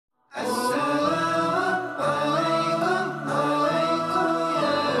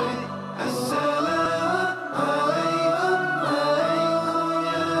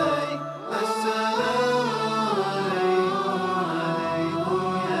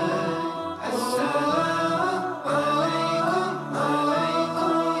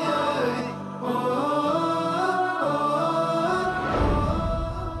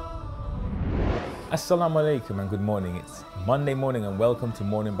Assalamu alaikum and good morning. It's Monday morning and welcome to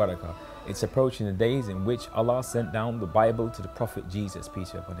Morning Baraka. It's approaching the days in which Allah sent down the Bible to the Prophet Jesus, peace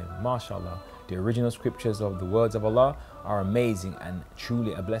be upon him. MashaAllah, the original scriptures of the words of Allah are amazing and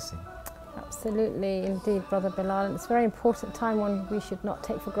truly a blessing. Absolutely, indeed, Brother Bilal. And it's a very important time, one we should not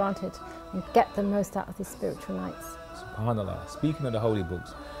take for granted and get the most out of these spiritual nights. SubhanAllah. Speaking of the holy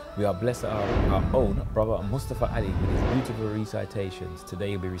books, we are blessed our own brother Mustafa Ali with his beautiful recitations.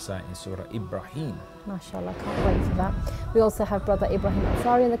 Today he'll be reciting Surah Ibrahim. MashaAllah, can't wait for that. We also have Brother Ibrahim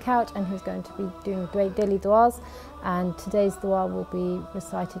Ansari on the couch, and he's going to be doing great daily du'as. And today's du'a will be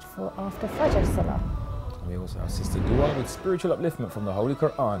recited for after Fajr Salah. We also have Sister Dua with spiritual upliftment from the Holy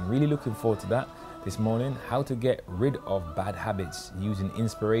Quran. Really looking forward to that this morning. How to get rid of bad habits using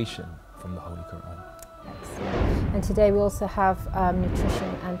inspiration from the Holy Quran. Excellent. And today we also have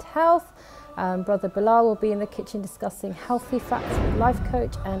nutrition and health. Brother Bilal will be in the kitchen discussing healthy facts with life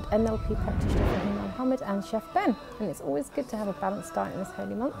coach and NLP practitioner Fahima Muhammad and Chef Ben. And it's always good to have a balanced diet in this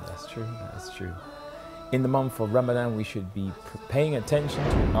holy month. That's true, that's true. In the month of Ramadan, we should be paying attention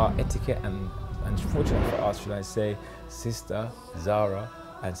to our etiquette, and fortunately for us, should I say, Sister Zara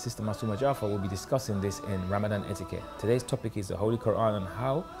and Sister Masuma Jafar will be discussing this in Ramadan etiquette. Today's topic is the Holy Quran and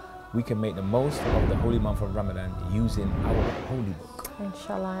how we can make the most of the holy month of Ramadan using our holy book.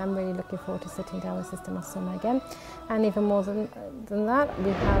 Inshallah, I am really looking forward to sitting down with Sister Masuma again. And even more than that,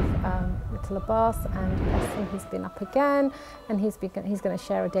 we have little Abbas and Hassan, who's been up again, and he's going to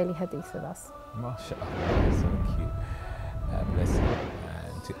share a daily hadith with us. MashaAllah, so cute. Bless you.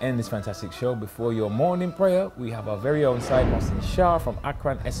 And to end this fantastic show, before your morning prayer, we have our very own Said Mohsin Shah from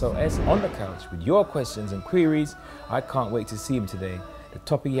Akran SOS on the couch with your questions and queries. I can't wait to see him today. The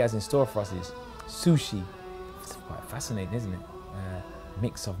topic he has in store for us is sushi. It's quite fascinating, isn't it?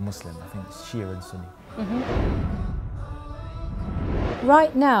 Mix of Muslim, I think Shia and Sunni.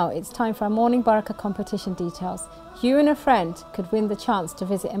 Right now, it's time for our Morning Baraka competition details. You and a friend could win the chance to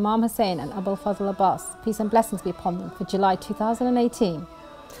visit Imam Hussein and Abul Fadl Abbas, peace and blessings be upon them, for July 2018.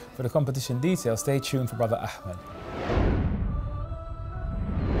 For the competition details, stay tuned for Brother Ahmed.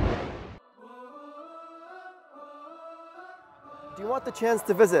 Do you want the chance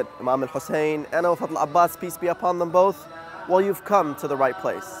to visit Imam Hussein and Abul Fadl Abbas, peace be upon them both? Well, you've come to the right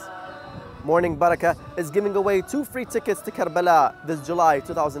place. Morning Baraka is giving away 2 free tickets to Karbala this July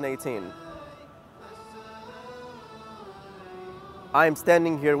 2018. I am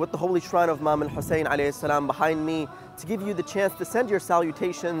standing here with the holy shrine of Imam Hussein alayhi salam behind me to give you the chance to send your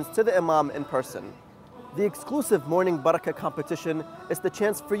salutations to the Imam in person. The exclusive Morning Baraka competition is the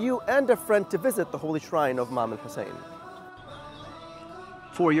chance for you and a friend to visit the holy shrine of Imam Hussein.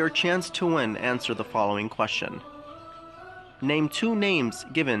 For your chance to win, answer the following question. Name 2 names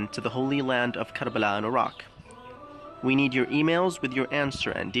given to the Holy Land of Karbala in Iraq. We need your emails with your answer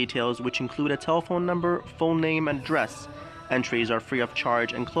and details, which include a telephone number, full name, and address. Entries are free of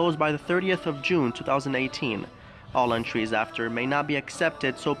charge and close by the 30th of June 2018. All entries after may not be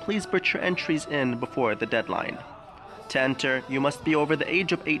accepted, so please put your entries in before the deadline. To enter, you must be over the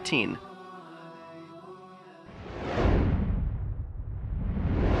age of 18.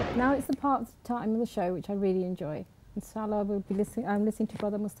 Now it's the part of the time of the show which I really enjoy. Inshallah, we'll be listening. I'm listening to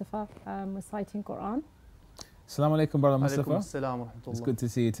Brother Mustafa reciting Quran. Assalamu alaikum, Brother Mustafa. Assalam, it's good to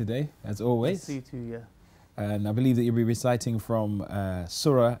see you today, as always. Good to see you too, yeah. And I believe that you'll be reciting from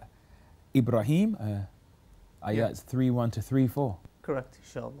Surah Ibrahim, ayats 3:1 to 3:4. Correct,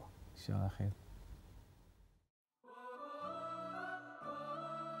 inshallah. Inshallah khair.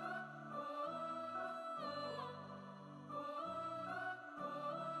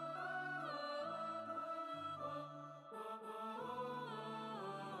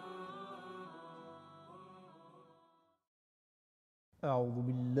 أعوذ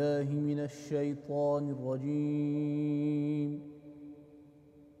بالله من الشيطان الرجيم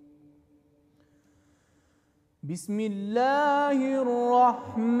بسم الله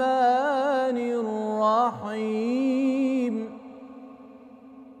الرحمن الرحيم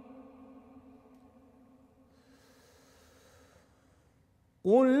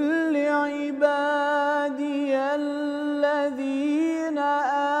قل لعبادي الذين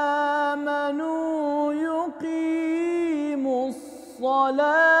آمنوا يقيموا الصلاة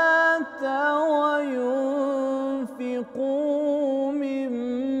وينفقوا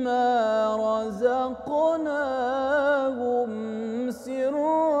مما رزقناهم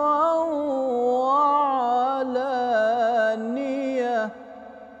سرا وعلانية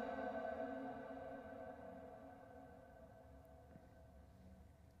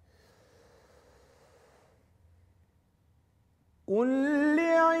قل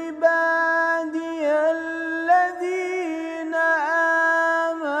لعبادي الذين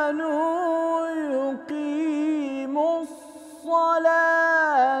آمنوا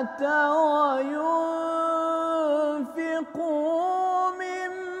وينفقوا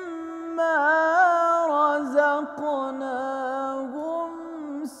مما رزقناهم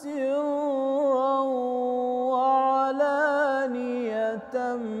سرا وعلانية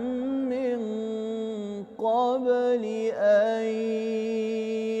من قبل أن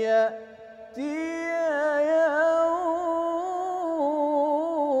يأتي يوم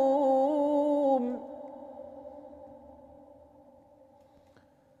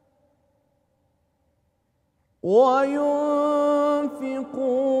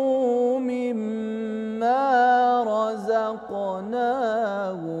وينفقوا مما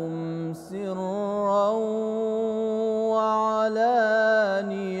رزقناهم سرا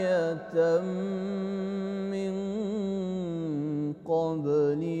وعلانية من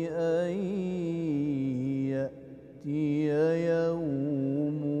قبل أن يأتي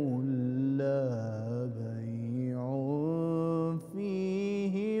يوم لا بيع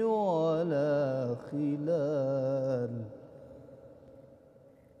فيه ولا خلال.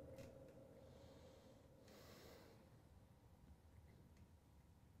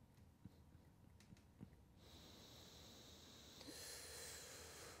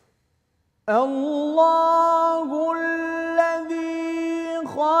 الله الذي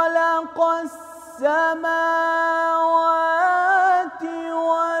خلق السماوات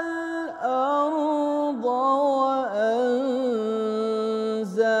والأرض وأنزل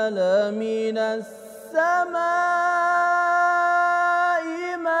من السماء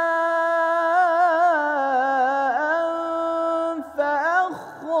ماء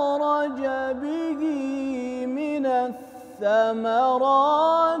فأخرج به من الثمرات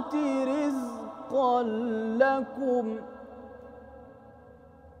رزقا لكم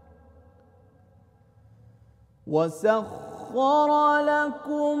وسخر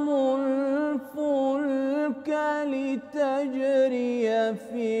لكم الفلك لتجري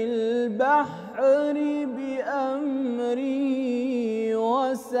في البحر بأمره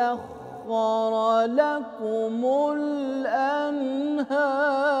وسخر لكم الأنهار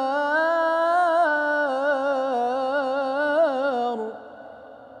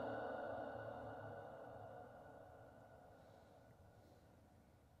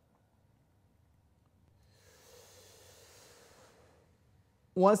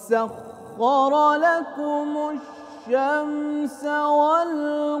وسخر لكم الشمس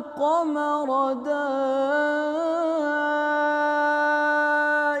والقمر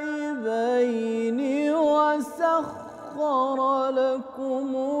دائبين وسخر لكم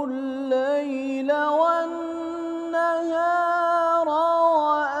الليل والنهار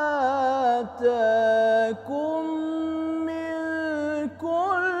وآتاكم من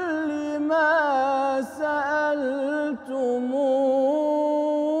كل ما سألتموه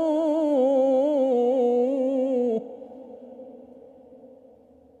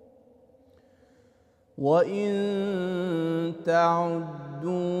وإن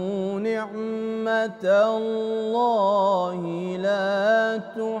تعدوا نعمة الله لا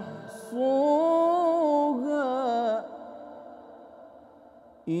تحصوها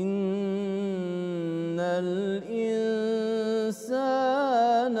إن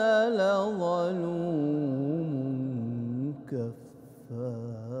الإنسان لظلوم كفار.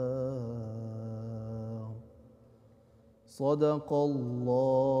 صدق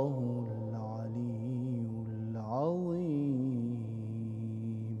الله العلي العظيم.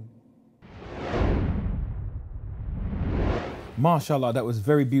 MashaAllah, that was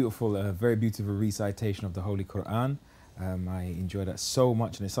very beautiful, a very beautiful recitation of the Holy Quran. I enjoyed that so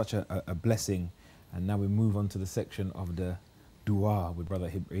much, and it's such a blessing. And now we move on to the section of the dua with Brother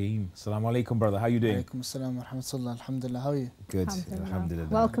Ibrahim. Assalamu alaikum, brother. How are you doing? Alaikum assalam wa rahmatullah. Alhamdulillah. How are you? Good.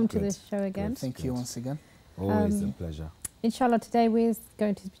 Alhamdulillah. Welcome to this show again. Thank you once again. Always a pleasure. Inshallah, today we're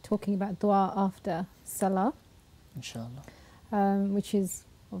going to be talking about dua after salah, Inshallah. which is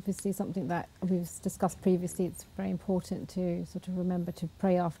obviously something that we've discussed previously. It's very important to sort of remember to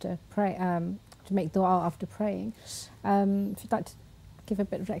pray after to make dua after praying. If you'd like to give a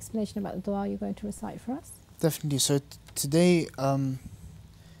bit of explanation about the dua you're going to recite for us. Definitely. So today,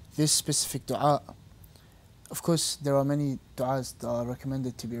 this specific dua, of course, there are many du'as that are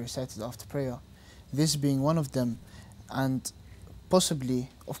recommended to be recited after prayer. This being one of them, and possibly,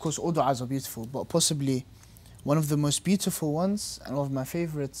 of course, all du'as are beautiful, but possibly one of the most beautiful ones and one of my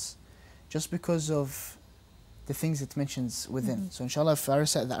favorites, just because of the things it mentions within. So inshallah, if I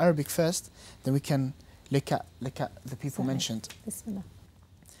recite the Arabic first, then we can look at the people mentioned. Bismillah.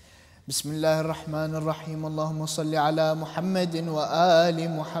 بسم الله الرحمن الرحيم اللهم صل على محمد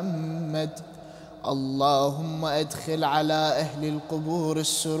وآل محمد اللهم أدخل على أهل القبور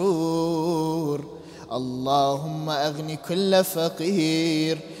السرور اللهم أغني كل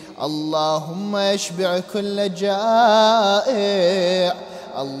فقير، اللهم اشبع كل جائع،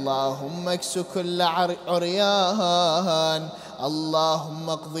 اللهم اكس كل عريان، اللهم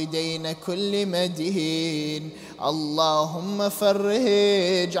اقض دين كل مدين، اللهم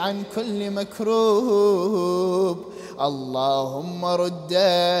فرج عن كل مكروب، اللهم رد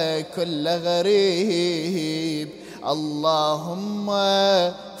كل غريب، اللهم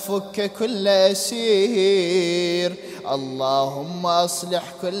فك كل أسير، اللهم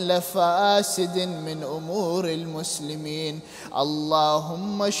أصلح كل فاسد من أمور المسلمين،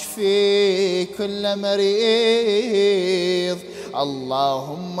 اللهم اشفي كل مريض،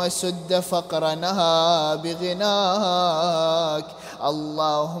 اللهم سد فقرنا بغناك،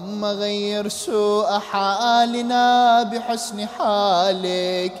 اللهم غير سوء حالنا بحسن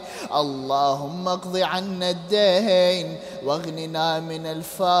حالك، اللهم اقض عنا الدين واغننا من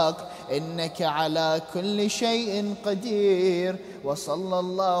الفقر، إنك على كل شيء قدير. وصلى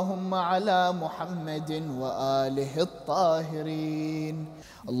اللهم على محمد وآله الطاهرين.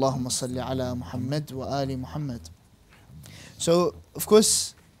 اللهم صل على محمد وآل محمد. So, of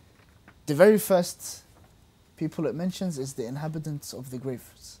course, the very first people it mentions is the inhabitants of the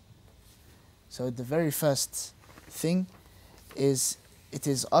graves. So the very first thing is, it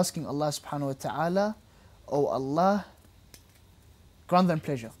is asking Allah subhanahu wa ta'ala, oh Allah, grant them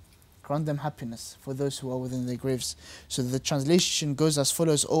pleasure, grant them happiness for those who are within their graves. So the translation goes as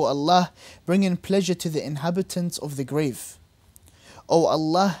follows: oh Allah, bring in pleasure to the inhabitants of the grave. Oh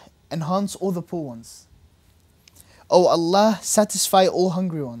Allah, enhance all the poor ones. Oh Allah, satisfy all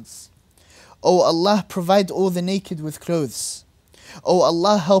hungry ones. Oh Allah, provide all the naked with clothes. Oh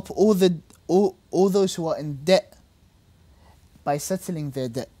Allah, help all those who are in debt by settling their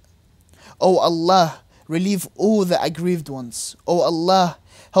debt. Oh Allah, relieve all the aggrieved ones. Oh Allah,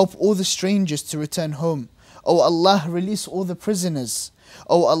 help all the strangers to return home. Oh Allah, release all the prisoners.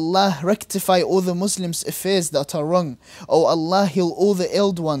 Oh Allah, rectify all the Muslims' affairs that are wrong. Oh Allah, heal all the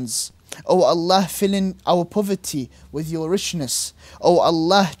ill ones. Oh Allah, fill in our poverty with your richness. Oh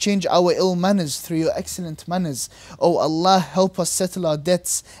Allah, change our ill manners through your excellent manners. Oh Allah, help us settle our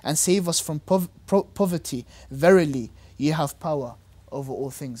debts and save us from poverty. Verily, you have power over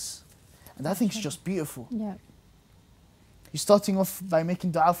all things. And I think it's just beautiful. Yeah. You're starting off by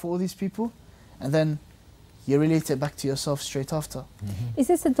making dua for all these people, and then you relate it back to yourself straight after. Mm-hmm. Is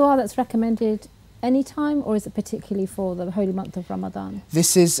this a dua that's recommended any time, or is it particularly for the holy month of Ramadan?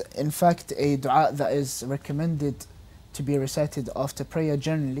 This is in fact a dua that is recommended to be recited after prayer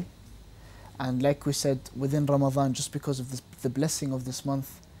generally, and like we said, within Ramadan, just because of the blessing of this month,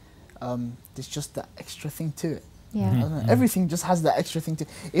 there's just that extra thing to it. Yeah. I don't know, everything just has that extra thing to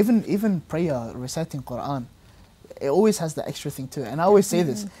it. Even prayer, reciting Quran, it always has that extra thing to it. And I always say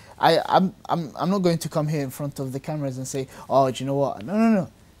this, I'm not going to come here in front of the cameras and say, oh, do you know what? No.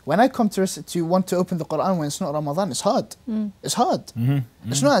 When I come to want to open the Quran when it's not Ramadan, it's hard. It's hard.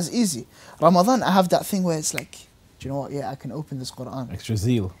 It's not as easy. Ramadan, I have that thing where it's like, do you know what? Yeah, I can open this Quran. Extra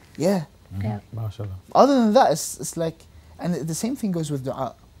zeal. Yeah. Yeah. MashaAllah. Other than that, it's like, and the same thing goes with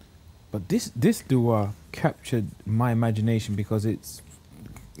dua. But this dua captured my imagination, because it's,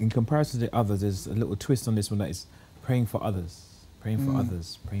 in comparison to the others, there's a little twist on this one that is praying for others. Praying for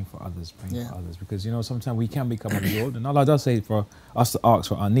others, praying for others, praying for others. Because, you know, sometimes we can become absorbed, and Allah does say for us to ask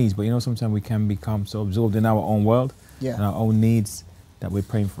for our needs, but, you know, sometimes we can become so absorbed in our own world and our own needs that we're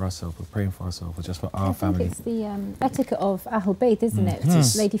praying for ourselves, or just for our family. I think it's the etiquette of Ahl Bayt, isn't it?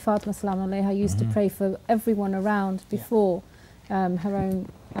 Lady Fatima Salam Alayha used to pray for everyone around before her own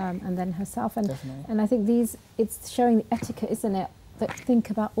and then herself. And I think it's showing the etiquette, isn't it? That think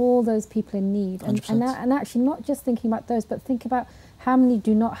about all those people in need, and actually not just thinking about those, but think about how many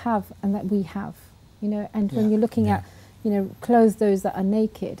do not have and that we have, you know. And when you're looking at, you know, clothe those that are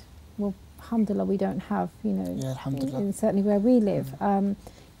naked, well, alhamdulillah, we don't have, you know, in certainly where we live, you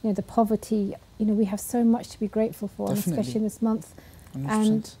know, the poverty, you know, we have so much to be grateful for, and especially in this month.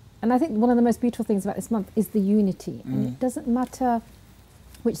 100%. And I think one of the most beautiful things about this month is the unity, and it doesn't matter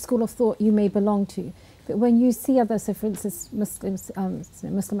which school of thought you may belong to. But when you see others, so for instance, Muslims,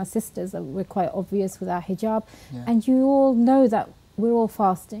 Muslim sisters, we're quite obvious with our hijab, and you all know that we're all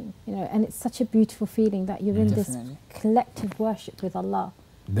fasting, you know, and it's such a beautiful feeling that you're in this collective worship with Allah,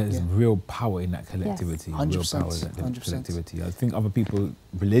 there's real power in that collectivity. Yes. 100%, Real power in that 100%. collectivity. I think other people,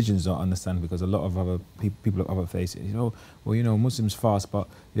 religions don't understand, because a lot of other people of other faiths, Muslims fast, but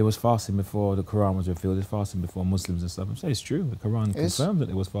there was fasting before the Quran was revealed. There's fasting before Muslims and stuff. I'm saying it's true. The Quran confirms that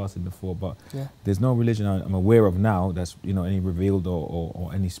there was fasting before, but there's no religion I'm aware of now that's any revealed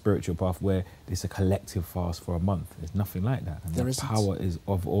or any spiritual path where it's a collective fast for a month. There's nothing like that. And the power is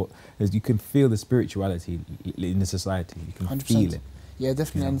of all. You can feel the spirituality in the society. You can 100%. feel it. Yeah,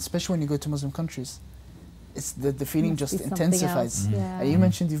 definitely, and especially when you go to Muslim countries, it's the feeling just intensifies. You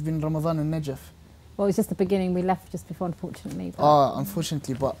mentioned you've been in Ramadan in Najaf. Well, it was just the beginning. We left just before, unfortunately.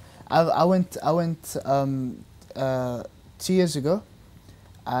 Unfortunately, but I went 2 years ago,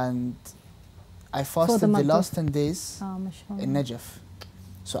 and I fasted the last 10 days in Najaf.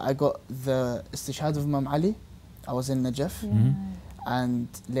 So I got the Istishhad of Imam Ali. I was in Najaf, and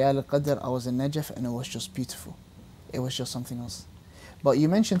Layal al-Qadr. I was in Najaf, and it was just beautiful. It was just something else. But you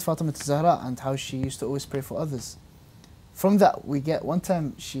mentioned Fatima al-Zahra and how she used to always pray for others. From that, we get one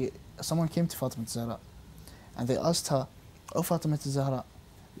time someone came to Fatima al-Zahra and they asked her, "Oh, Fatima al-Zahra,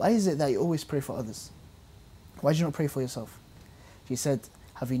 why is it that you always pray for others? Why do you not pray for yourself?" She said,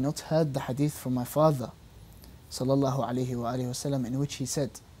 "Have you not heard the hadith from my father, sallallahu alayhi wa alihi wasallam, in which he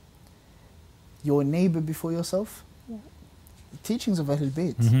said, your neighbor before yourself?" The teachings of Ahlul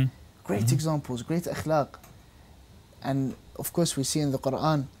Bayt, great examples, great akhlaq. And of course we see in the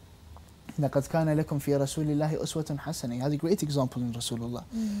Quran, لَقَدْ كَانَ لَكُمْ فِي رَسُولِ اللَّهِ أُسْوَةٌ حَسَنَةٌ. He had a great example in Rasulullah.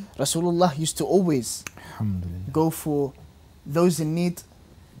 Rasulullah used to always go for those in need,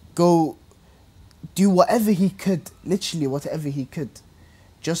 go do whatever he could, literally whatever he could,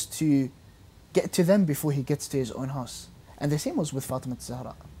 just to get to them before he gets to his own house. And the same was with Fatima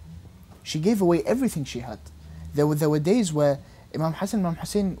al-Zahra. She gave away everything she had. There were days where Imam Hassan and Imam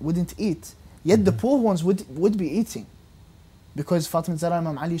Hussein wouldn't eat, yet the poor ones would be eating, because Fatima al-Zahra and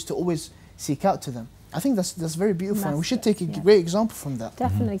Imam Ali used to always seek out to them. I think that's very beautiful, and we should take a great example from that.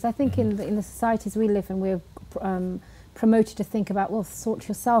 Definitely, because I think in the societies we live in, we're promoted to think about, well, sort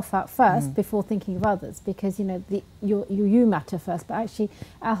yourself out first before thinking of others, because you matter first. But actually,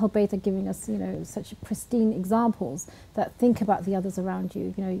 Ahl Bayt are giving us such pristine examples that think about the others around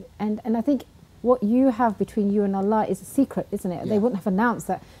you. And I think what you have between you and Allah is a secret, isn't it? They wouldn't have announced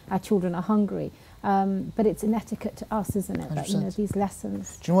that our children are hungry. But it's an etiquette to us, isn't it? 100%. That, these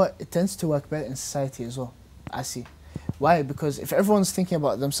lessons. Do you know what? It tends to work better in society as well, I see. Why? Because if everyone's thinking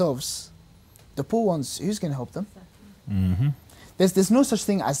about themselves, the poor ones, who's going to help them? There's no such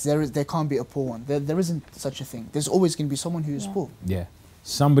thing as there can't be a poor one. There isn't such a thing. There's always going to be someone who is poor. Yeah.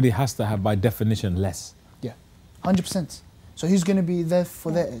 Somebody has to have, by definition, less. Yeah, 100%. So who's going to be there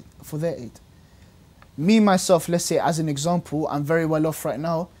for their aid? Me, myself, let's say as an example, I'm very well off right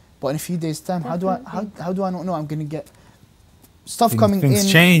now, but in a few days' time, how do I not know I'm going to get stuff coming in,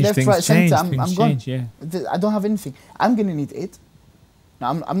 change, left, right, centre? I'm gone. Yeah. I don't have anything. I'm going to need aid.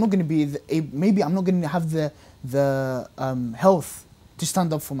 Now, I'm not going to be maybe I'm not going to have the health to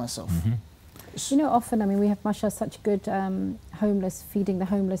stand up for myself. Often, I mean, we have, mashallah, such good feeding the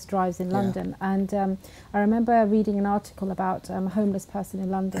homeless drives in London. And I remember reading an article about a homeless person in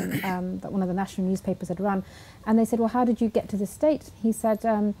London that one of the national newspapers had run. And they said, well, how did you get to this state? He said,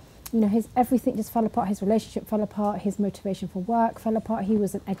 his everything just fell apart. His relationship fell apart. His motivation for work fell apart. He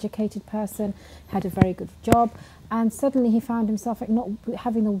was an educated person, had a very good job. And suddenly he found himself like not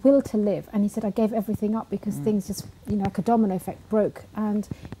having the will to live. And he said, I gave everything up because things just, like a domino effect, broke. And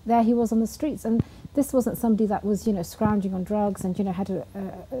there he was on the streets. And this wasn't somebody that was, scrounging on drugs and, had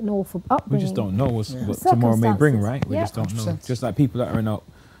an awful upbringing. We just don't know what tomorrow may bring, right? We just don't know. Just like people that are in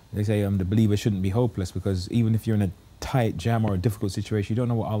they say the believer shouldn't be hopeless, because even if you're in a tight jam or a difficult situation, you don't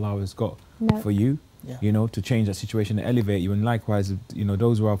know what Allah has got for you, to change that situation, to elevate you. And likewise,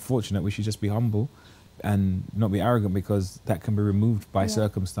 those who are fortunate, we should just be humble and not be arrogant, because that can be removed by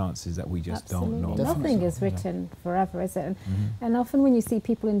circumstances that we just don't know. Nothing is written forever, is it? And often when you see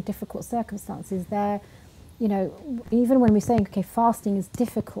people in difficult circumstances, they're, even when we're saying, okay, fasting is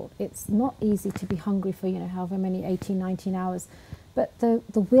difficult, it's not easy to be hungry for, however many, 18, 19 hours. But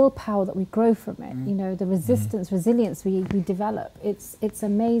the willpower that we grow from it, the resilience we develop, it's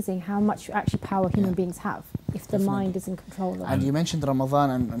amazing how much actually power human beings have if the mind is in control of it. And you mentioned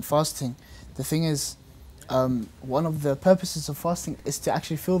Ramadan and fasting. The thing is, one of the purposes of fasting is to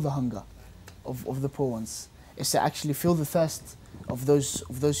actually feel the hunger of the poor ones. It's to actually feel the thirst of those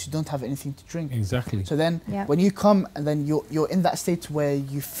who don't have anything to drink. Exactly. So then when you come and then you're in that state where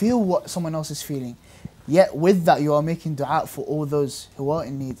you feel what someone else is feeling, yet with that you are making dua for all those who are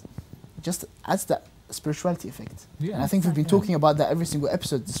in need, it just adds that spirituality effect. Yeah. And I think we've been talking about that every single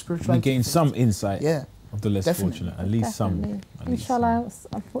episode, the spirituality. We gain some insight of the less fortunate, at least some. Inshallah,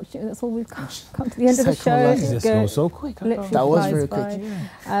 unfortunately, that's all we've come to the end of the show. It just goes so quick. That was very quick.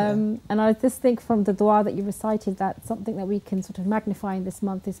 And I just think from the dua that you recited, that something that we can sort of magnify in this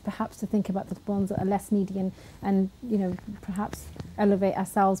month is perhaps to think about the ones that are less needy and you know, perhaps elevate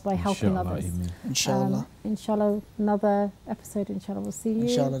ourselves by helping others. Inshallah. Inshallah, another episode, inshallah, we'll see you.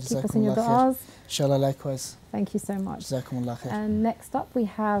 Inshallah, keep us in your du'as. Inshallah, likewise. Thank you so much. Jazakumullah khair. And next up we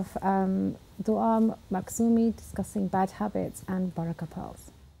have Dua Maksumi discussing bad habits and Baraka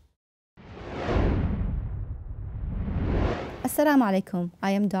pearls. Assalamu alaikum.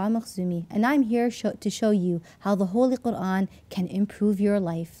 I am Dua Maksumi and I'm here to show you how the Holy Quran can improve your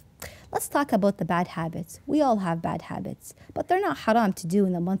life. Let's talk about the bad habits. We all have bad habits, but they're not haram to do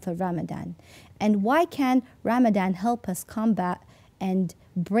in the month of Ramadan. And why can Ramadan help us combat and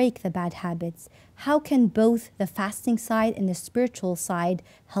break the bad habits? How can both the fasting side and the spiritual side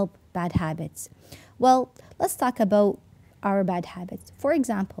help bad habits? Well, let's talk about our bad habits. For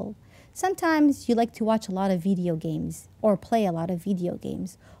example, sometimes you like to watch a lot of video games or play a lot of video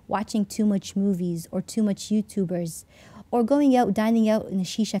games, watching too much movies or too much YouTubers, or going out, dining out in a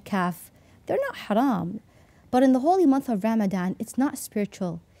shisha caf. They're not haram. But in the holy month of Ramadan, it's not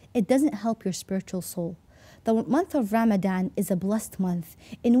spiritual. It doesn't help your spiritual soul. The month of Ramadan is a blessed month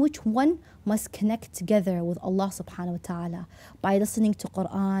in which one must connect together with Allah subhanahu wa ta'ala by listening to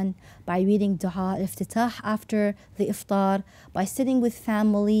Quran, by reading dua iftitah after the iftar, by sitting with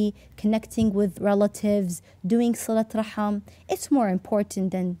family, connecting with relatives, doing salat raham. It's more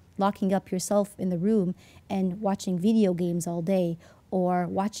important than locking up yourself in the room and watching video games all day or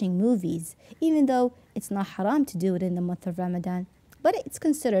watching movies, even though it's not haram to do it in the month of Ramadan, but it's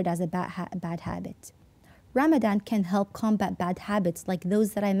considered as a bad habit. Ramadan can help combat bad habits like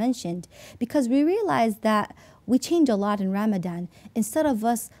those that I mentioned, because we realize that we change a lot in Ramadan. Instead of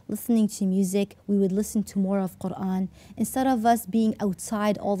us listening to music, we would listen to more of Quran. Instead of us being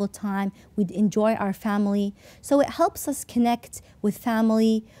outside all the time, we'd enjoy our family. So it helps us connect with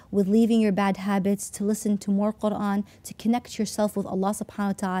family, with leaving your bad habits, to listen to more Quran, to connect yourself with Allah subhanahu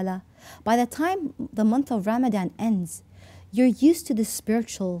wa ta'ala. By the time the month of Ramadan ends, you're used to the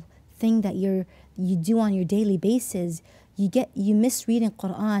spiritual thing that you do on your daily basis. You miss reading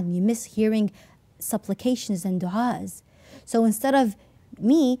Quran, you miss hearing supplications and du'as. So instead of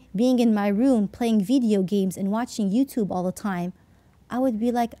me being in my room playing video games and watching YouTube all the time, I would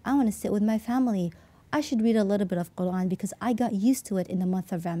be like, I want to sit with my family. I should read a little bit of Quran because I got used to it in the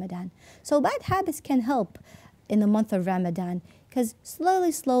month of Ramadan. So bad habits can help in the month of Ramadan, because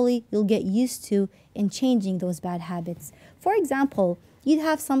slowly you'll get used to in changing those bad habits. For example, you'd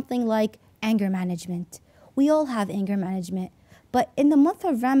have something like anger management. We all have anger management, but in the month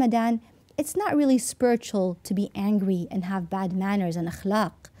of Ramadan, it's not really spiritual to be angry and have bad manners and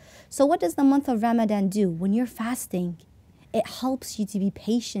akhlaq. So what does the month of Ramadan do? When you're fasting, it helps you to be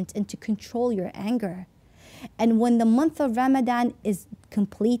patient and to control your anger. And when the month of Ramadan is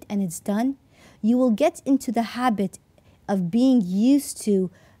complete and it's done, you will get into the habit of being used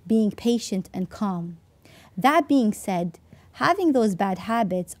to being patient and calm. That being said, having those bad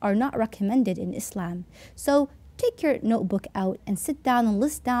habits are not recommended in Islam. So take your notebook out and sit down and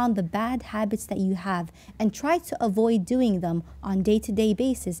list down the bad habits that you have and try to avoid doing them on day-to-day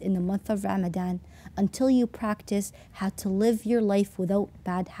basis in the month of Ramadan until you practice how to live your life without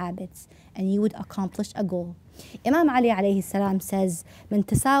bad habits, and you would accomplish a goal. Imam Ali alayhi salam says, "Man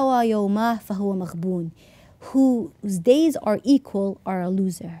tasawa yawmah fahuwa maghboon." Whose days are equal are a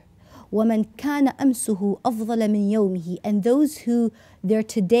loser. وَمَنْ كَانَ أَمْسُهُ أَفْضَلَ مِنْ يَوْمِهِ. And those who their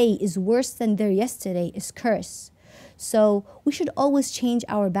today is worse than their yesterday is cursed. So we should always change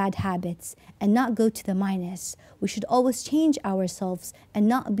our bad habits and not go to the minus. We should always change ourselves and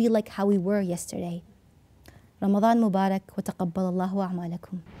not be like how we were yesterday. Ramadan Mubarak wa taqabbalallahu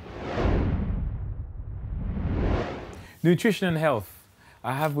a'malakum. Nutrition and health.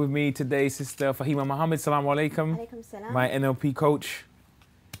 I have with me today Sister Fahima Muhammad. Assalamu alaikum. Alaikum salam. My NLP coach,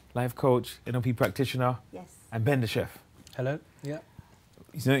 life coach, NLP practitioner. Yes. And Ben the chef. Hello. Yeah.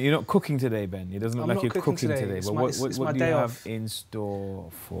 You're not cooking today, Ben. It doesn't look like you're cooking today. But what do you have in store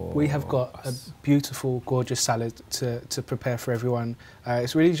for We have got us? a beautiful, gorgeous salad to prepare for everyone.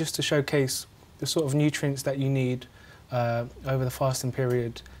 It's really just to showcase the sort of nutrients that you need over the fasting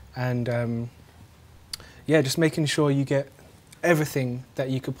period, and yeah, just making sure you get everything that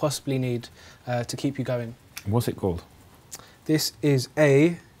you could possibly need to keep you going. What's it called? This is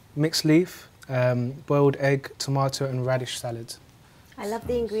a mixed leaf, boiled egg, tomato and radish salad. I love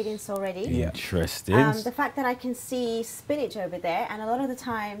the ingredients already. Yeah. Interesting. The fact that I can see spinach over there, and a lot of the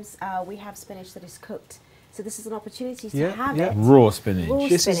times we have spinach that is cooked. So this is an opportunity to have it. Raw spinach. Raw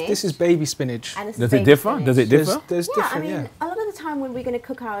This is baby spinach. And it's Does it baby differ? spinach. Does it differ? There's Yeah, different, I mean, a lot of the time when we're going to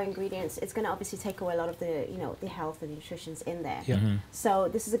cook our ingredients, it's going to obviously take away a lot of the, you know, the health and nutrition's in there. Yeah. So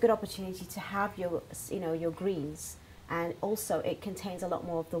this is a good opportunity to have your, you know, your greens, and also it contains a lot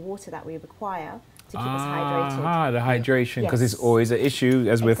more of the water that we require to keep us hydrated. The hydration, because Yes. it's always an issue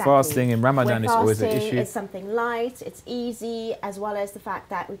as we're fasting in Ramadan. It's always an issue. It's something light, it's easy, as well as the fact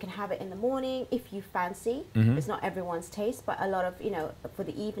that we can have it in the morning if you fancy. It's not everyone's taste, but a lot of, you know, for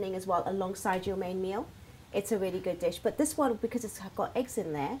the evening as well, alongside your main meal. It's a really good dish. But this one, because it's got eggs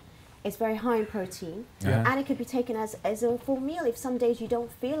in there, it's very high in protein, and it could be taken as a full meal if some days you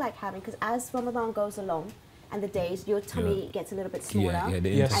don't feel like having, because as Ramadan goes along and the days, your tummy gets a little bit smaller, and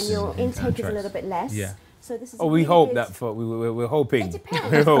your intake is a little bit less. So this is we hope that for we're hoping. It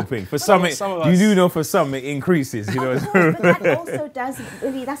depends. We're hoping for some. You do know for some it increases. You know. Of course, but that also does.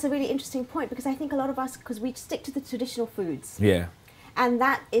 Really, that's a really interesting point, because I think a lot of us, because we stick to the traditional foods. Yeah. And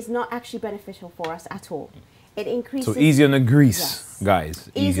that is not actually beneficial for us at all. It increases. So easy on the grease, guys.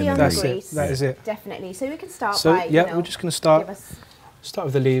 Easy on the That's grease. it. That is it. Definitely. So we can start So by. yeah, you know, we're just going to start give us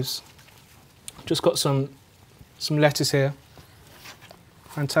with the leaves. Just got some lettuce here.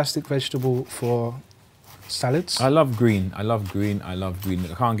 Fantastic vegetable for salads. I love green. I love green. I love green.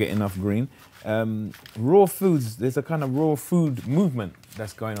 I can't get enough green. Raw foods. There's a kind of raw food movement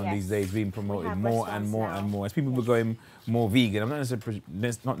that's going on these days, being promoted more and more and more. As people are going more vegan. I'm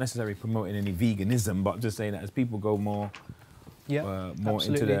not necessarily promoting any veganism, but just saying that as people go more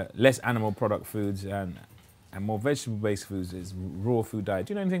into the less animal product foods and more vegetable-based foods, is raw food diet.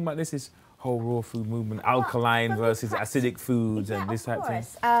 Do you know anything about this? Whole raw food movement, alkaline versus acidic foods, and this type of thing.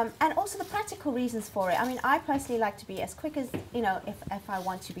 And also the practical reasons for it. I mean, I personally like to be as quick as, you know, if I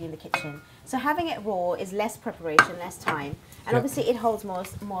want to be in the kitchen. So having it raw is less preparation, less time, and obviously it holds more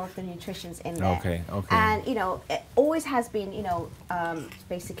of the nutritions in there. Okay. And you know, it always has been, you know,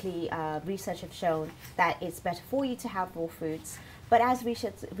 basically research have shown that it's better for you to have raw foods. But as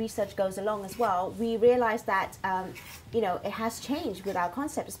research goes along as well, we realize that, you know, it has changed with our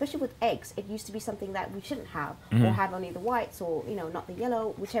concept, especially with eggs. It used to be something that we shouldn't have, or have only the whites, or, you know, not the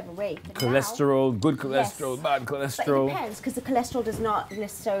yellow, whichever way. But cholesterol, now, good cholesterol, bad cholesterol. But it depends, because the cholesterol does not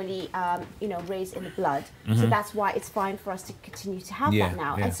necessarily, you know, raise in the blood. So that's why it's fine for us to continue to have that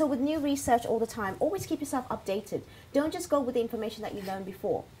now. And so with new research all the time, always keep yourself updated. Don't just go with the information that you learned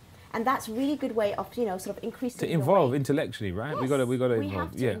before. And that's a really good way of, you know, sort of increasing to evolve intellectually, right? Yes, we gotta we evolve.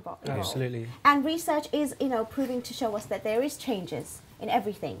 have to evolve. Absolutely. And research is, you know, proving to show us that there is changes in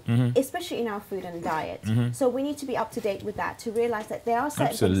everything, especially in our food and diet. So we need to be up to date with that to realize that there are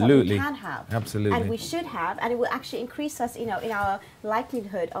certain things that we can have, and we should have, and it will actually increase us, you know, in our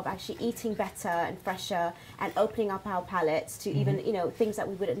likelihood of actually eating better and fresher and opening up our palates to even, you know, things that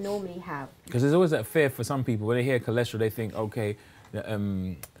we wouldn't normally have. Because there's always that fear for some people when they hear cholesterol, they think, okay,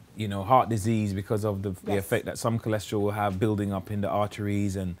 you know, heart disease because of the effect that some cholesterol will have building up in the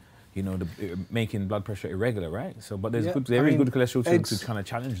arteries and, you know, making blood pressure irregular, right? So, but there is good cholesterol to kind of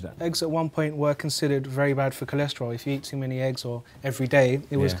challenge that. Eggs at one point were considered very bad for cholesterol. If you eat too many eggs or every day,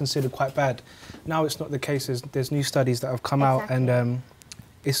 it was considered quite bad. Now it's not the case. There's new studies that have come out, and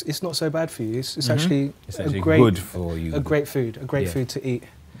it's not so bad for you. It's actually good for you. A great food to eat.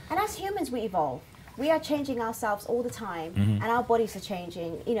 And as humans, we evolve. We are changing ourselves all the time, and our bodies are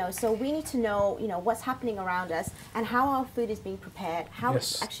changing, you know, so we need to know, you know, what's happening around us and how our food is being prepared, how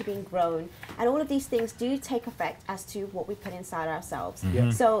it's actually being grown, and all of these things do take effect as to what we put inside ourselves.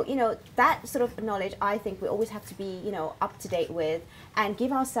 So, you know, that sort of knowledge, I think we always have to be, you know, up to date with, and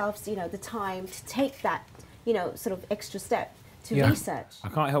give ourselves, you know, the time to take that, you know, sort of extra step to research. I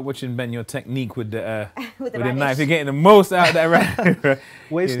can't help watching, Ben, your technique with the with the knife. You're getting the most out of that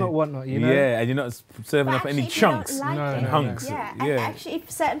Waste not, want not, you know? Yeah, and you're not serving up any chunks and hunks. And actually, if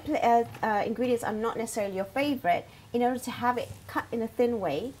certain ingredients are not necessarily your favorite, in order to have it cut in a thin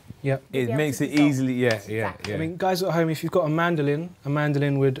way, it makes it easily, I mean, guys at home, if you've got a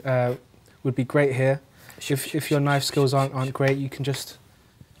mandolin would be great here. If your knife skills aren't great, you can just...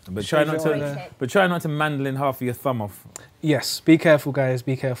 But try not to mandolin half of your thumb off. Yes, be careful, guys,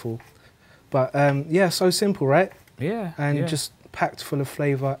 be careful. But yeah, so simple, right? Yeah. And just packed full of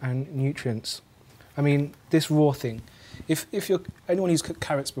flavour and nutrients. I mean, this raw thing. If anyone who's cooked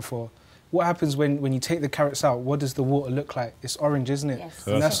carrots before, what happens when you take the carrots out? What does the water look like? It's orange, isn't it? Yes.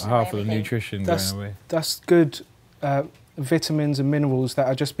 So that's half of the nutrition going away. That's good vitamins and minerals that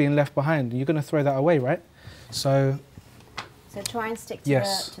are just being left behind. You're going to throw that away, right? So try and stick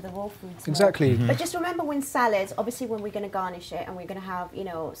to the raw foods. Exactly. But just remember, when salads, obviously when we're going to garnish it and we're going to have, you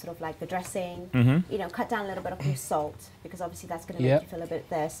know, sort of like the dressing, you know, cut down a little bit of your salt, because obviously that's going to make you feel a bit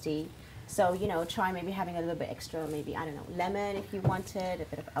thirsty. So, you know, try maybe having a little bit extra, maybe, I don't know, lemon if you wanted, a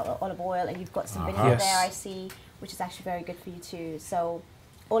bit of olive oil, and you've got some vinegar there, I see. which is actually very good for you too. So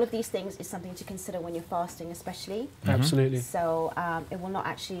all of these things is something to consider when you're fasting, especially. Absolutely. So it will not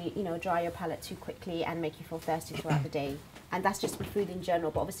actually, you know, dry your palate too quickly and make you feel thirsty throughout the day. And that's just with food in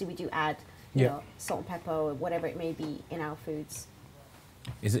general. But obviously we do add, you know, salt and pepper or whatever it may be in our foods.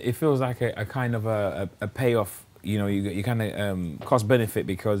 It feels like a kind of a payoff. You know, you kind of cost benefit,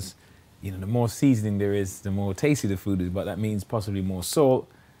 because, you know, the more seasoning there is, the more tasty the food is. But that means possibly more salt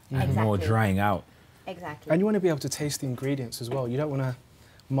and more drying out. Exactly. And you want to be able to taste the ingredients as well. You don't want to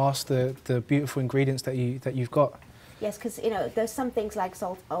mask the beautiful ingredients that you've got. Yes, because, you know, there's some things like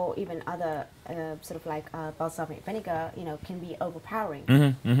salt or even other sort of like balsamic vinegar, you know, can be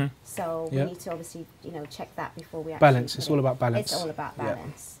overpowering. So we need to obviously, you know, check that before we actually balance. It's all about balance. It's all about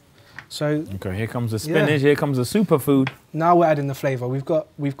balance. So okay, here comes the spinach. Here comes the superfood. Now we're adding the flavour. We've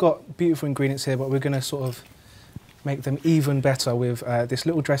got beautiful ingredients here, but we're going to sort of make them even better with this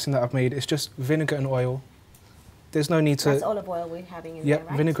little dressing that I've made. It's just vinegar and oil. There's no need to. That's olive oil we're having in there,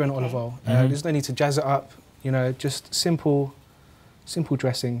 right? Vinegar and olive oil. There's no need to jazz it up. You know, just simple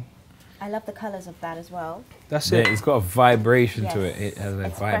dressing. I love the colours of that as well. That's it. It's got a vibration to it. It has a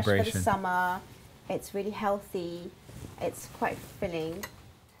it's vibration. Fresh for the summer. It's really healthy. It's quite filling.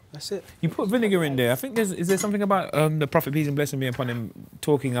 That's it. You put vinegar in there. I think is there something about the Prophet, peace and blessing be upon him,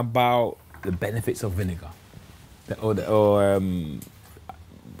 talking about the benefits of vinegar, or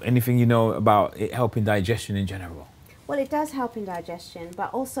anything you know about it helping digestion in general? Well, it does help in digestion,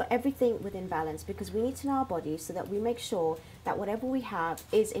 but also everything within balance, because we need to know our body so that we make sure that whatever we have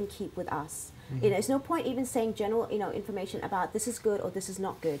is in keep with us. You know, there's no point even saying general, you know, information about this is good or this is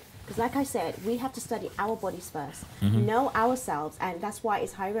not good, because like I said, we have to study our bodies first, know ourselves, and that's why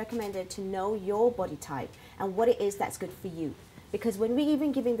it's highly recommended to know your body type and what it is that's good for you. Because when we're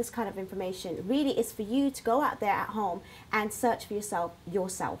even giving this kind of information, really it's for you to go out there at home and search for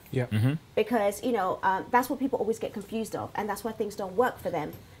yourself. Yeah. Because, you know, that's what people always get confused of, and that's why things don't work for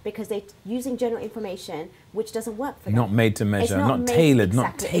them, because they're using general information which doesn't work for them. Not made to measure, not tailored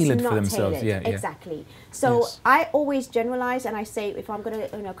for themselves. Yeah, exactly. So I always generalize, and I say if I'm going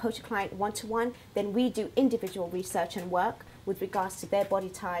to, you know, coach a client one-to-one, then we do individual research and work with regards to their body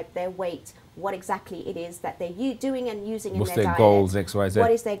type, their weight, what exactly it is that they're doing and using in their diet. What's their goals, X, Y, Z?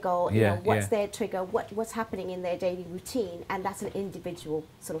 What is their goal? You know, what's their trigger? What's happening in their daily routine? And that's an individual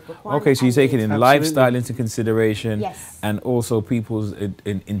sort of requirement. Okay, so you're taking in lifestyle into consideration, yes, and also people's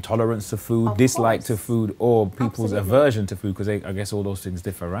intolerance to food, dislike to food, or people's aversion to food, because I guess all those things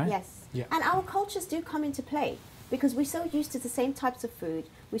differ, right? Yes. Yeah. And our cultures do come into play, because we're so used to the same types of food,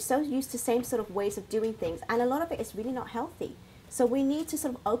 we're so used to the same sort of ways of doing things, and a lot of it is really not healthy. So we need to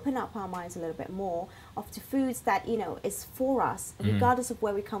sort of open up our minds a little bit more to foods that, you know, is for us, regardless of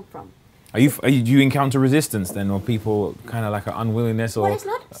where we come from. Do you encounter resistance then, or people kind of like an unwillingness, or it's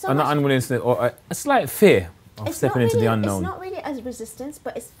not so not unwillingness, or a slight fear of stepping into the unknown? It's not really as resistance,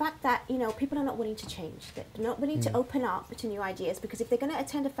 but it's the fact that, you know, people are not willing to change. They're not willing to open up to new ideas, because if they're going to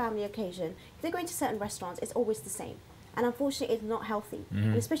attend a family occasion, if they're going to certain restaurants, it's always the same. And unfortunately, it's not healthy.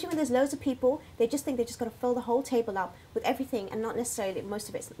 And especially when there's loads of people, they just think they're just going to fill the whole table up with everything, and not necessarily, most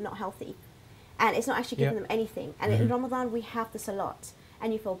of it's not healthy. And it's not actually giving them anything. And in Ramadan, we have this a lot.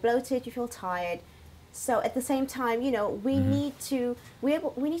 And you feel bloated, you feel tired. So at the same time, you know, we need to be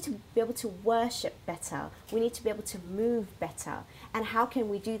able to worship better. We need to be able to move better. And how can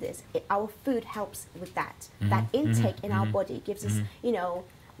we do this? Our food helps with that. That intake in our body gives us, you know,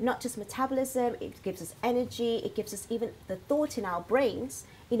 not just metabolism, it gives us energy, it gives us even the thought in our brains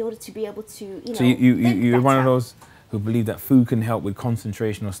in order to be able to, you know, so you're one of those who believe that food can help with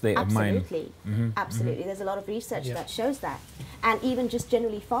concentration or state of mind. Absolutely. There's a lot of research that shows that. And even just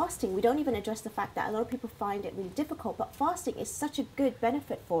generally fasting, we don't even address the fact that a lot of people find it really difficult, but fasting is such a good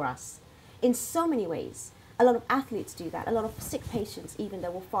benefit for us in so many ways. A lot of athletes do that. A lot of sick patients, even, they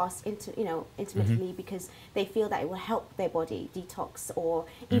will fast intermittently because they feel that it will help their body detox, or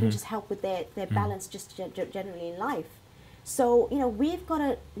even just help with their balance just generally in life. So, you know, we've got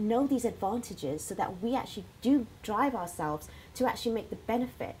to know these advantages so that we actually do drive ourselves to actually make the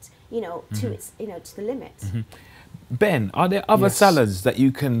benefit, you know, to its, you know, to the limit. Ben, are there other salads that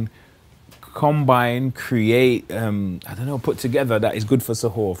you can combine, create, I don't know, put together that is good for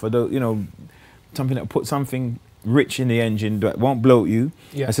sahur, for the, you know, something that put something rich in the engine that won't bloat you?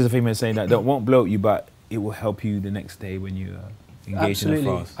 This is a female saying that won't bloat you, but it will help you the next day when you engage in a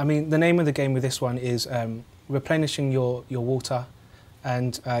fast. I mean, the name of the game with this one is replenishing your water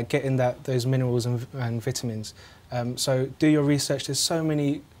and getting those minerals and vitamins. So do your research. There's so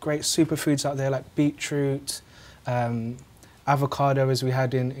many great superfoods out there, like beetroot, avocado, as we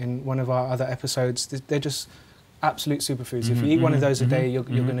had in one of our other episodes. They're just absolute superfoods. If you eat one of those a day, you're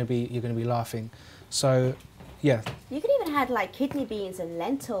going to be laughing. So Yeah. You could even have like kidney beans and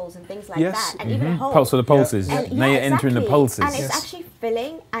lentils and things like Yes. that, and even whole. Pulse of the pulses. And, Now you're entering the pulses. And it's Yes. actually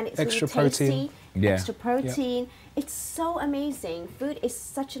filling, and it's Extra really tasty. protein. Yeah. Extra protein. It's so amazing. Food is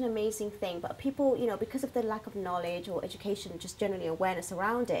such an amazing thing, but people, you know, because of the lack of knowledge or education, just generally awareness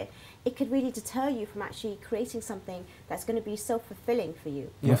around it, it could really deter you from actually creating something that's going to be so fulfilling for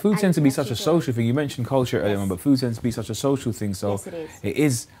you. Yeah, food And tends to you be can such a actually enjoy it. social thing. You mentioned culture earlier on, but food tends to be such a social thing. So Yes, it is. it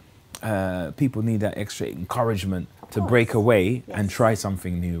is, people need that extra encouragement to course. break away and Yes. try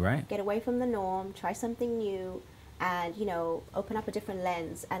something new, right? Get away from the norm, try something new, and, you know, open up a different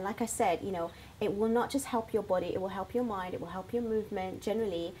lens. And like I said, you know, it will not just help your body, it will help your mind, it will help your movement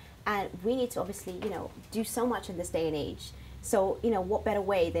generally. And we need to obviously, you know, do so much in this day and age. So, you know, what better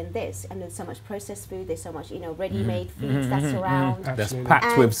way than this? And there's so much processed food, there's so much, you know, ready-made foods that's around. That's Absolutely. packed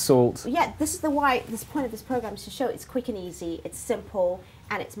And with salt. Yeah, this is the why, this point of this program is to show it's quick and easy, it's simple,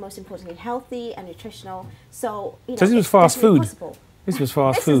 and it's most importantly healthy and nutritional. So, you know, So this was it's fast definitely food. possible. This was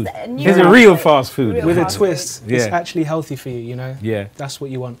fast This is food. the new This is fast real food. fast food. Real With a fast twist, food. it's Yeah. actually healthy for you, you know? Yeah. That's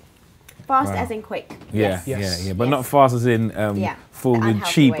what you want. Fast Wow. as in quick. Yeah, Yes. yeah, but Yes. not fast as in Yeah. full The with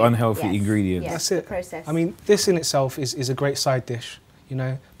unhealthy cheap, way. unhealthy Yes. ingredients. Yes. That's the it. process. I mean, this in itself is a great side dish, you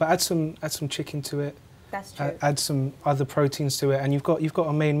know? But add some chicken to it, That's true. add some other proteins to it, and you've got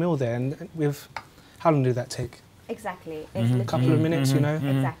a main meal there. And with, how long did that take? Exactly. A couple of minutes, you know?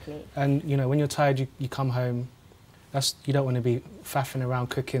 Exactly. And, you know, when you're tired, you come home. You don't want to be faffing around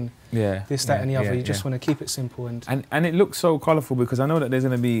cooking Yeah. this, that, yeah, and the other. yeah, You just yeah. want to keep it simple. And it looks so colourful because I know that there's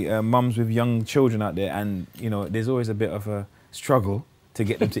going to be mums with young children out there, and you know there's always a bit of a struggle to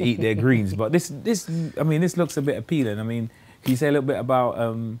get them to eat their greens. But this looks a bit appealing. I mean, can you say a little bit about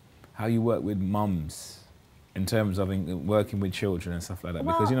how you work with mums in terms of working with children and stuff like that?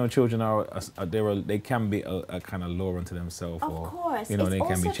 Because you know children they can be a kind of law unto themselves, Of or course. you know It's they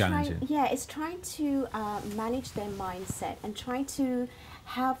can be also challenging. it's trying to manage their mindset and trying to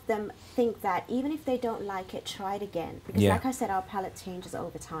have them think that even if they don't like it, try it again. Because Yeah. like I said, our palate changes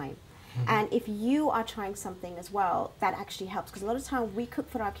over time. And if you are trying something as well, that actually helps. Because a lot of time we cook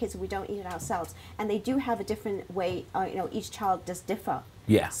for our kids and we don't eat it ourselves. And they do have a different way, you know, each child does differ.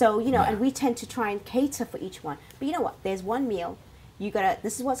 Yeah. So, you know, Yeah. and we tend to try and cater for each one. But you know what? There's one meal.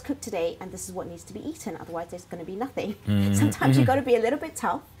 This is what's cooked today and this is what needs to be eaten. Otherwise, there's going to be nothing. Sometimes you've got to be a little bit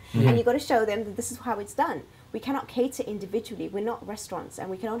tough and you've got to show them that this is how it's done. We cannot cater individually. We're not restaurants and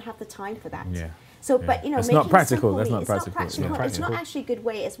we don't have the time for that. Yeah. So, Yeah. but, you know, That's making not it practical. simple, That's not it's practical. not It's practical. not It's not practical. actually a good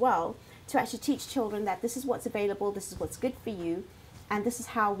way as well to actually teach children that this is what's available, this is what's good for you, and this is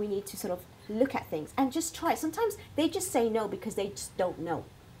how we need to sort of look at things and just try. Sometimes they just say no because they just don't know.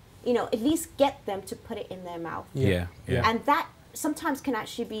 You know, at least get them to put it in their mouth. Yeah. Yeah. And that sometimes can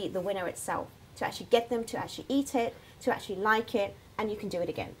actually be the winner itself, to actually get them to actually eat it, to actually like it, and you can do it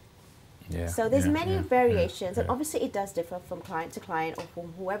again. Yeah, So there's yeah, many yeah, variations, yeah, and obviously it does differ from client to client, or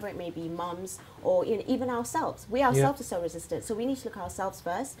from whoever it may be, mums, or you know, even ourselves. We ourselves are so resistant, so we need to look at ourselves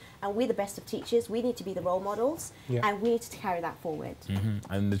first, and we're the best of teachers. We need to be the role models, and we need to carry that forward.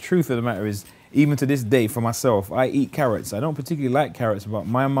 And the truth of the matter is, even to this day, for myself, I eat carrots. I don't particularly like carrots, but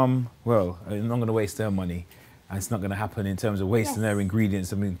my mum, well, I'm not going to waste her money. And it's not going to happen in terms of wasting her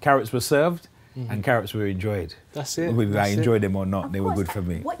ingredients. I mean, carrots were served and carrots were enjoyed. That's it. Whether I That's enjoyed them or not, Of they were course, good for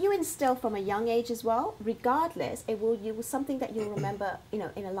me. What you instill from a young age as well, regardless, it will something that you'll remember, you know,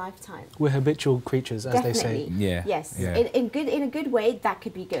 in a lifetime. We're habitual creatures, as they say. Definitely. Yeah. Yes. Yeah. In a good way, that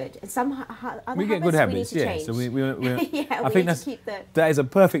could be good. And some other We get good habits, we need to yeah. change. So we yeah, I we think need to keep the. that is a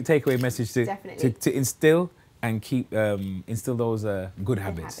perfect takeaway message Definitely. to instill and keep instill those good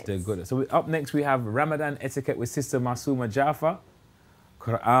habits. The good. So up next we have Ramadan etiquette with Sister Masuma Jaffa,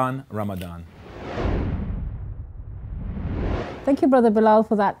 Quran Ramadan. Thank you, Brother Bilal,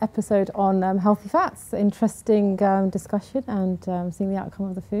 for that episode on healthy fats. Interesting discussion and seeing the outcome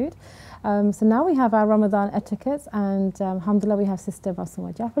of the food. So now we have our Ramadan etiquettes, and alhamdulillah, we have Sister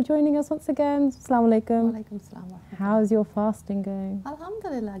Masuma Jaffa joining us once again. Assalamu alaikum. Walaikum salam wa rahmatullah. How's your fasting going?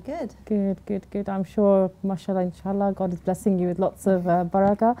 Alhamdulillah, good. Good. I'm sure, mashallah, inshallah, God is blessing you with lots of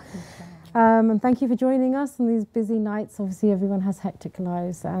barakah. And thank you for joining us on these busy nights. Obviously, everyone has hectic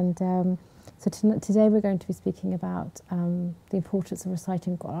lives, and so today we're going to be speaking about the importance of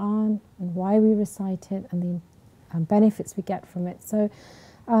reciting Quran and why we recite it and the benefits we get from it. So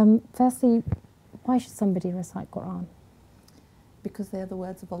firstly, why should somebody recite Quran? Because they are the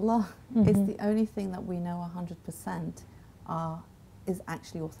words of Allah. It's the only thing that we know 100% is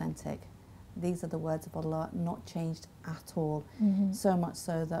actually authentic. These are the words of Allah, not changed at all. So much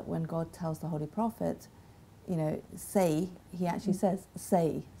so that when God tells the Holy Prophet, you know, say, he actually says,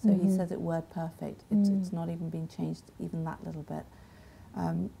 say. So he says it word perfect. It's not even been changed even that little bit.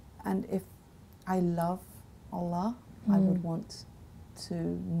 And if I love Allah, I would want to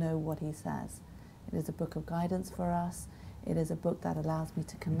know what He says. It is a book of guidance for us. It is a book that allows me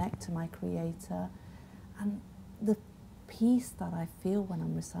to connect to my Creator. And the peace that I feel when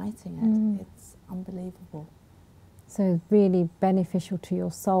I'm reciting it, it's unbelievable. So really beneficial to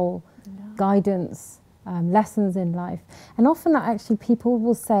your soul, guidance, lessons in life. And often actually people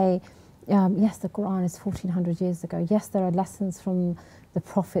will say, yes, the Quran is 1400 years ago. Yes, there are lessons from the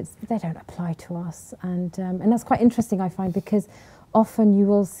prophets, but they don't apply to us. And that's quite interesting, I find, because often you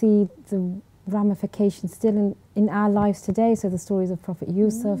will see the ramifications still in our lives today. So the stories of Prophet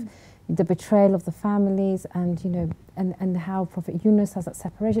Yusuf, the betrayal of the families, and and how Prophet Yunus has that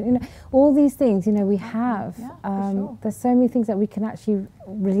separation. All these things, we have. Yeah, for sure. There's so many things that we can actually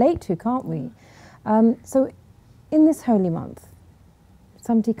relate to, can't we? So in this holy month,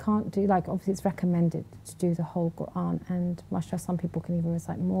 somebody can't do, like, obviously it's recommended to do the whole Quran, and mashallah, some people can even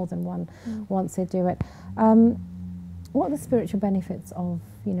recite more than one once they do it. What are the spiritual benefits of,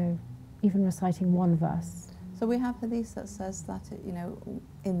 even reciting one verse? So we have hadith that says that,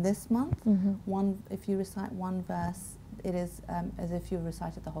 in this month, if you recite one verse, it is as if you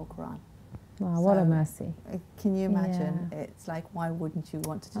recited the whole Quran. Wow, what a mercy. Can you imagine? Yeah. It's like, why wouldn't you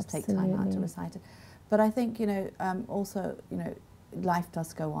want to just take time out to recite it? But I think, also, life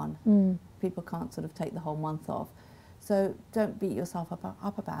does go on. People can't sort of take the whole month off. So don't beat yourself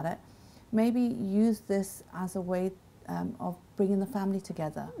up about it. Maybe use this as a way of bringing the family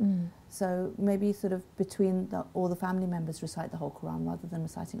together. So maybe sort of between all the family members recite the whole Quran rather than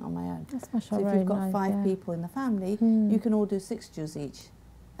reciting it on my own. That's mashallah, so if you've got five people in the family, you can all do 6 juz each,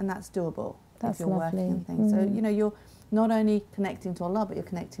 and that's doable. That's if you're lovely. working and things. So you're not only connecting to Allah, but you're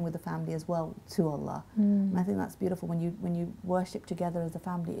connecting with the family as well to Allah. And I think that's beautiful. When you worship together as a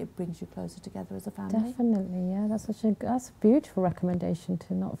family, it brings you closer together as a family. Definitely, yeah. That's a beautiful recommendation,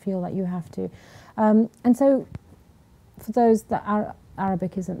 to not feel like you have to. And so, for those that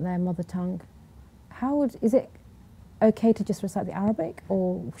Arabic isn't their mother tongue, is it okay to just recite the Arabic,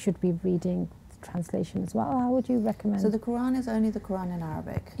 or should we be reading the translation as well? How would you recommend? So the Quran is only the Quran in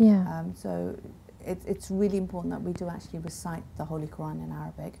Arabic. Yeah. So it's really important that we do actually recite the Holy Quran in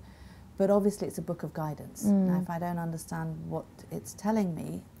Arabic. But obviously it's a book of guidance. Now, if I don't understand what it's telling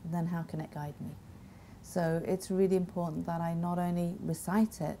me, then how can it guide me? So it's really important that I not only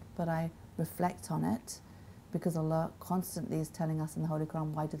recite it, but I reflect on it, because Allah constantly is telling us in the Holy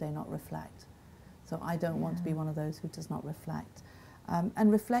Quran, why do they not reflect? So I don't want to be one of those who does not reflect.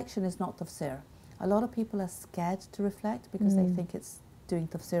 And reflection is not tafsir. A lot of people are scared to reflect because they think it's doing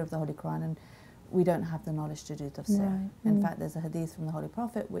tafsir of the Holy Quran, and we don't have the knowledge to do tafsir. Right. In fact, there's a hadith from the Holy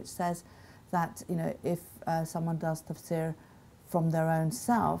Prophet which says that if someone does tafsir from their own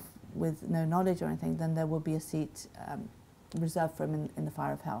self with no knowledge or anything, then there will be a seat reserved for him in the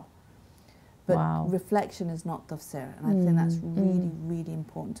fire of hell. But reflection is not tafsir, and I think that's really, really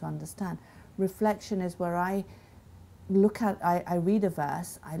important to understand. Reflection is where I look at, I read a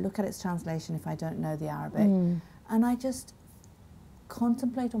verse, I look at its translation if I don't know the Arabic, and I just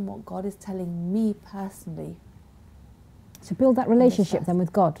contemplate on what God is telling me personally. To build that relationship then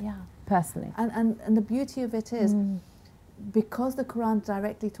with God, personally. And the beauty of it is, because the Quran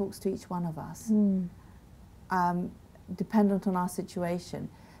directly talks to each one of us, dependent on our situation,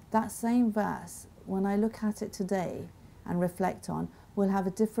 that same verse, when I look at it today and reflect on, will have a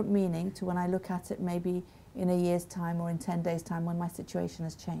different meaning to when I look at it maybe in a year's time or in 10 days' time when my situation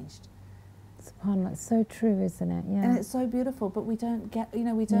has changed. SubhanAllah, it's so true, isn't it? Yeah. And it's so beautiful, but we don't get,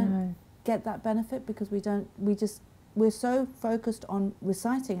 get that benefit because we're so focused on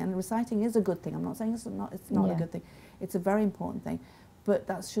reciting, and reciting is a good thing. I'm not saying it's not a good thing. It's a very important thing, but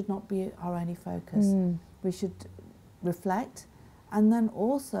that should not be our only focus. We should reflect. And then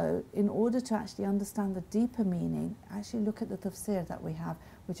also, in order to actually understand the deeper meaning, actually look at the tafsir that we have,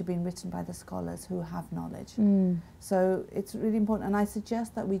 which have been written by the scholars who have knowledge. So it's really important. And I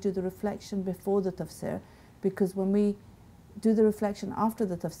suggest that we do the reflection before the tafsir, because when we do the reflection after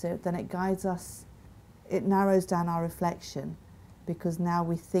the tafsir, then it guides us, it narrows down our reflection, because now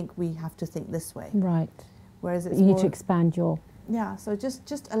we think we have to think this way. Right. Whereas it's you need to expand your... Yeah, so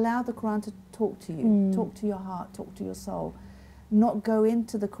just allow the Quran to talk to you, talk to your heart, talk to your soul. Not go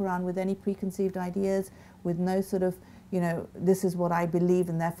into the Quran with any preconceived ideas, with no sort of, this is what I believe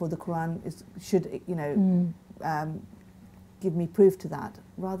and therefore the Quran should give me proof to that.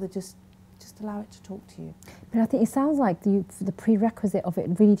 Rather just allow it to talk to you. But I think it sounds like the prerequisite of it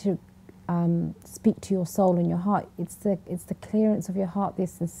really to speak to your soul and your heart. It's the clearance of your heart, the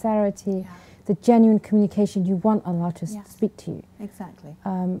sincerity, the genuine communication. You want Allah to speak to you. Exactly.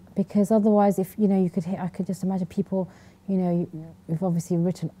 Because otherwise, if I could just imagine people. You've obviously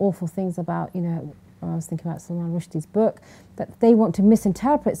written awful things about, I was thinking about Salman Rushdie's book, that they want to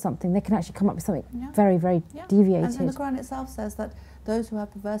misinterpret something, they can actually come up with something very, very deviated. And the Quran itself says that those who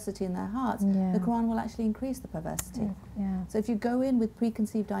have perversity in their hearts, the Quran will actually increase the perversity. So if you go in with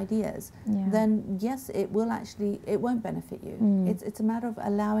preconceived ideas, then yes, it won't benefit you. It's a matter of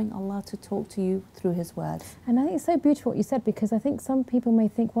allowing Allah to talk to you through His words. And I think it's so beautiful what you said, because I think some people may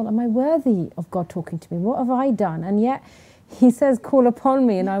think, well, am I worthy of God talking to me? What have I done? And yet He says, call upon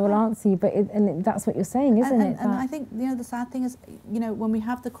me and I will answer you. But that's what you're saying, isn't it? And I think, the sad thing is, when we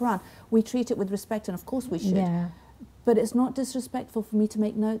have the Quran, we treat it with respect, and of course we should. But it's not disrespectful for me to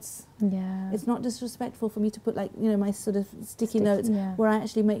make notes. It's not disrespectful for me to put my sort of sticky notes where I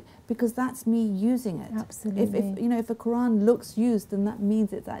actually make, because that's me using it. Absolutely. If a Quran looks used, then that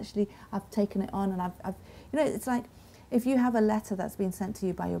means it's actually, I've taken it on, and I've it's like if you have a letter that's been sent to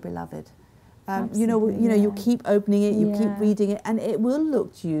you by your beloved. You keep opening it, you keep reading it, and it will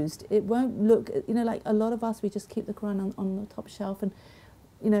look used. It won't look, like a lot of us, we just keep the Quran on the top shelf, and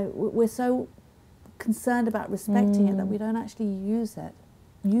we're so concerned about respecting it that we don't actually use it.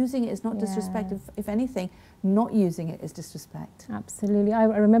 Using it is not disrespect. If anything, not using it is disrespect. Absolutely. I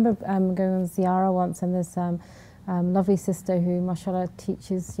remember going on ziyarah once, and this lovely sister who, mashallah,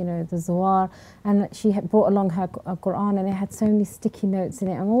 teaches, the Zohar, and she had brought along her Quran, and it had so many sticky notes in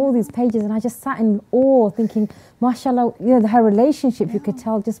it and all these pages, and I just sat in awe thinking, mashallah, her relationship, you could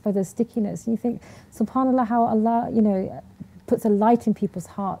tell just by those sticky notes. And you think, subhanallah, how Allah, puts a light in people's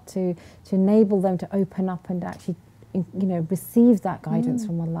heart to enable them to open up and actually, receive that guidance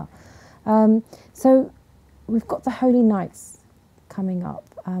from Allah. So we've got the holy nights coming up,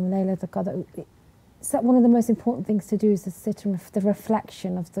 Laylatul Qadr. Is that one of the most important things to do, is to sit and the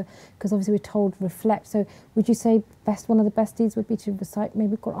reflection of because obviously we're told reflect. So would you say one of the best deeds would be to recite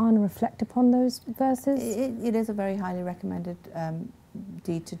maybe Quran and reflect upon those verses? It is a very highly recommended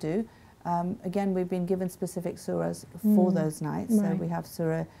deed to do. Again, we've been given specific surahs for those nights. So we have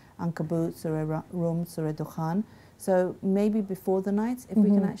Surah Ankabut, Surah Rum, Surah Dukhan. So maybe before the nights, if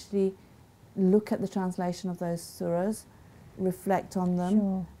we can actually look at the translation of those surahs, reflect on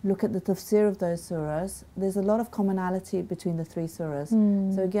them, look at the tafsir of those surahs. There's a lot of commonality between the three surahs.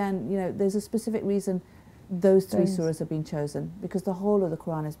 So again, there's a specific reason those three surahs have been chosen, because the whole of the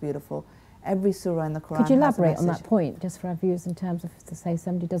Quran is beautiful. Every surah in the Quran. Could you elaborate on that point, just for our viewers, in terms of, to say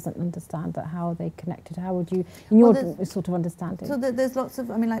somebody doesn't understand, but how are they connected? How would you, in your sort of understanding? So there's lots of,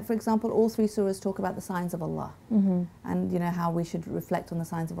 for example, all three surahs talk about the signs of Allah, and how we should reflect on the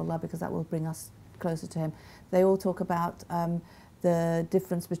signs of Allah, because that will bring us closer to Him. They all talk about the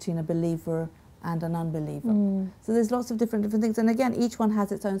difference between a believer and an unbeliever. So there's lots of different things, and again, each one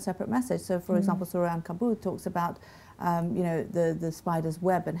has its own separate message. So for example, Surah Ankabut talks about the spider's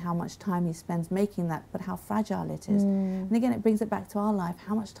web and how much time he spends making that, but how fragile it is. And again, it brings it back to our life.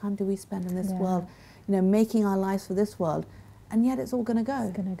 How much time do we spend in this world, making our lives for this world, and yet it's all going to go.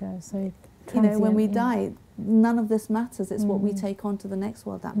 It's going to go. So when we die, none of this matters. It's what we take on to the next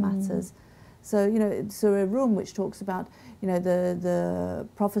world that matters. So, Surah Rum, which talks about, the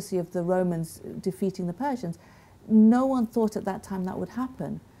prophecy of the Romans defeating the Persians, no one thought at that time that would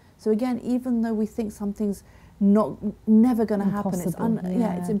happen. So again, even though we think something's never going to happen,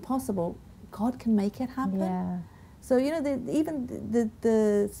 it's impossible, God can make it happen. So, even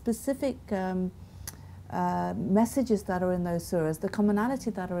the specific messages that are in those surahs, the commonality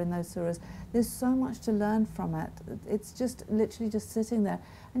that are in those surahs, there's so much to learn from it. It's just literally just sitting there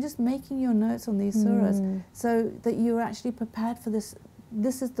and just making your notes on these surahs, so that you're actually prepared for this.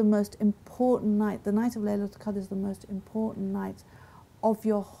 This is the most important night. The night of Laylatul Qadr is the most important night of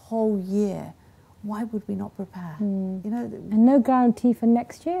your whole year. Why would we not prepare? And no guarantee for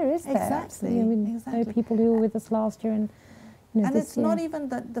next year, is there? Exactly. Know people who were with us last year, and it's not even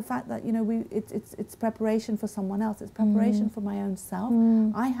the fact that it's preparation for someone else. It's preparation for my own self.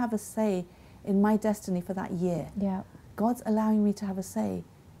 I have a say in my destiny for that year. God's allowing me to have a say.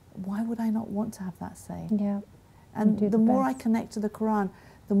 Why would I not want to have that say? And the more I connect to the Quran,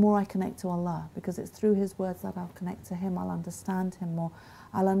 the more I connect to Allah, because it's through His words that I'll connect to Him. I'll understand Him more.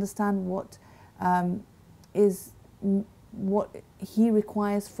 I'll understand what what He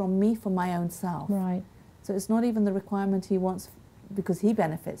requires from me for my own self. So it's not even the requirement He wants because He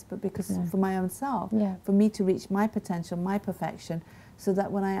benefits, but because for my own self, for me to reach my potential, my perfection, so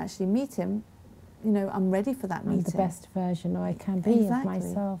that when I actually meet Him, I'm ready for that meeting. The best version I can be of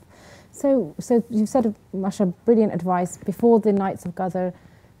myself. So you've said, mashallah, brilliant advice. Before the nights of Qadr,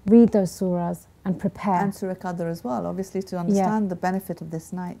 read those surahs and prepare. And Surah Qadr as well, obviously, to understand the benefit of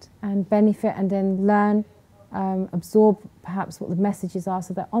this night. And benefit, and then learn, absorb perhaps what the messages are,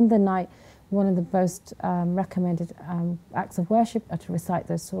 so that on the night one of the most recommended acts of worship are to recite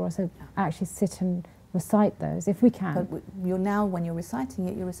those surahs. So actually sit and recite those if we can. But you're now, when you're reciting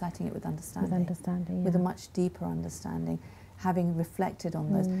it with understanding. With understanding, yeah. With a much deeper understanding, having reflected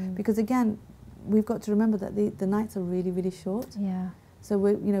on those. Because again, we've got to remember that the nights are really, really short. Yeah. So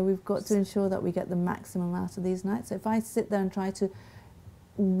we've got to ensure that we get the maximum out of these nights. So if I sit there and try to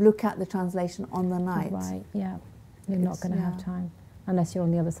look at the translation on the night, right? Yeah, you're not going to have time unless you're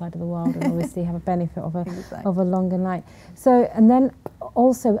on the other side of the world and obviously have a benefit of a longer night. So, and then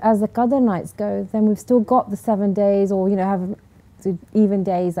also as the Qadr nights go, then we've still got the 7 days, or have the even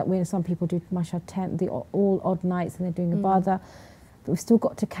days that some people do Mashhad 10, the all odd nights, and they're doing Ibadah. But we've still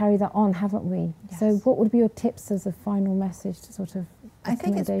got to carry that on, haven't we? Yes. So what would be your tips as a final message to sort of I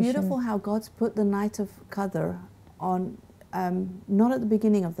think it's beautiful how God's put the night of Qadr on, not at the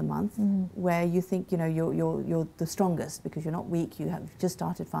beginning of the month, where you think you're the strongest because you're not weak, you have just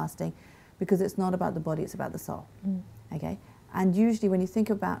started fasting, because it's not about the body, it's about the soul. Okay, and usually when you think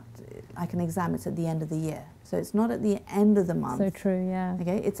about like an exam, it's at the end of the year, so it's not at the end of the month. So true, yeah.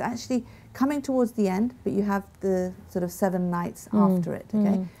 Okay, it's actually coming towards the end, but you have the sort of 7 nights after it.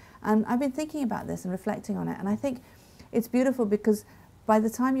 Okay, and I've been thinking about this and reflecting on it, and I think it's beautiful because by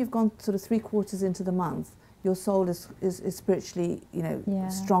the time you've gone sort of 3/4 into the month, your soul is spiritually,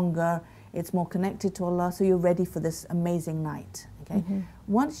 stronger. It's more connected to Allah, so you're ready for this amazing night. Okay,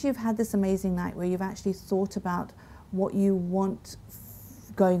 once you've had this amazing night where you've actually thought about what you want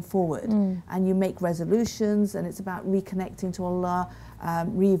going forward, and you make resolutions, and it's about reconnecting to Allah,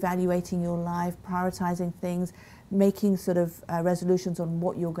 reevaluating your life, prioritizing things, making sort of resolutions on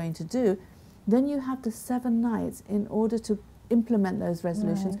what you're going to do, then you have the 7 nights in order to implement those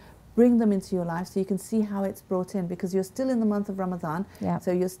resolutions, bring them into your life so you can see how it's brought in, because you're still in the month of Ramadan.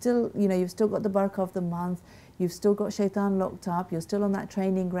 So you're still, you've still got the barakah of the month, you've still got shaitan locked up, you're still on that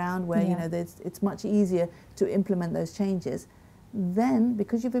training ground where it's much easier to implement those changes. Then,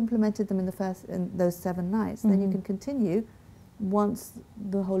 because you've implemented them in those 7 nights, then you can continue once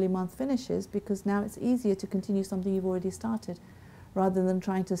the holy month finishes, because now it's easier to continue something you've already started, rather than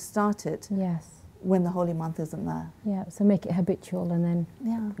trying to start it when the holy month isn't there. Yeah, so make it habitual, and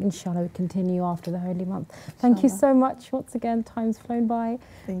then inshallah we continue after the holy month. Thank you so much once again. Time's flown by.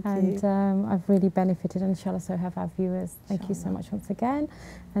 Thank you. And I've really benefited, and inshallah so have our viewers. Thank you so much once again,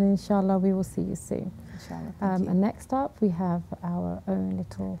 and inshallah we will see you soon. Inshallah. And next up we have our own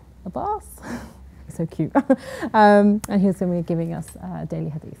little Abbas. So cute. And he's going to be giving us a daily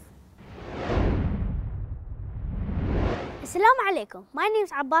hadith. Assalamu alaikum. My name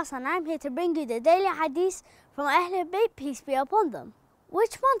is Abbas and I'm here to bring you the daily hadith from Ahlul Bayt, peace be upon them.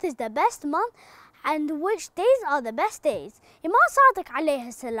 Which month is the best month and which days are the best days? Imam Sadiq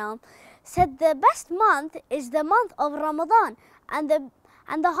alayhi salam said the best month is the month of Ramadan, and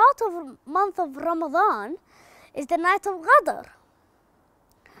the heart of month of Ramadan is the night of Qadr.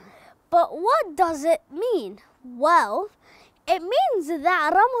 But what does it mean? Well, it means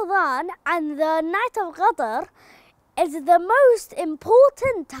that Ramadan and the night of Qadr is the most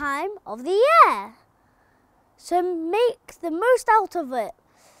important time of the year. So make the most out of it.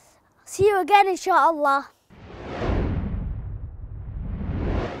 See you again, inshallah.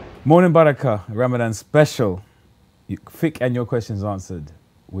 Morning Baraka Ramadan special. Fiqh and your questions answered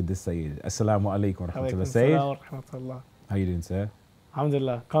with the Sayyid. Assalamu alaikum wa rahmatullah. Sayyid. How are you doing, sir?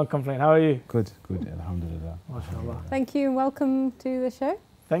 Alhamdulillah, can't complain. How are you? Good, good, alhamdulillah. MashaAllah. Thank you and welcome to the show.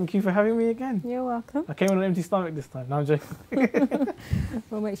 Thank you for having me again. You're welcome. I came on an empty stomach this time. No, I'm joking.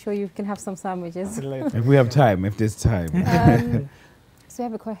 We'll make sure you can have some sandwiches. If we have time, if there's time. So we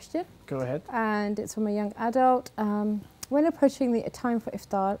have a question. Go ahead. And it's from a young adult. When approaching the time for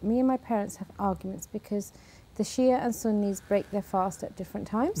iftar, me and my parents have arguments because the Shia and Sunnis break their fast at different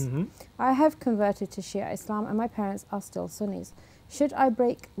times. I have converted to Shia Islam and my parents are still Sunnis. Should I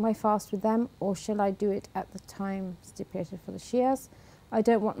break my fast with them, or shall I do it at the time stipulated for the Shias? I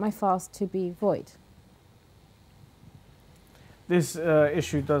don't want my fast to be void. This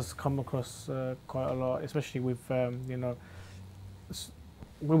issue does come across quite a lot, especially with, when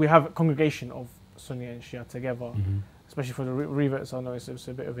we have a congregation of Sunni and Shia together, especially for the reverts, I know it's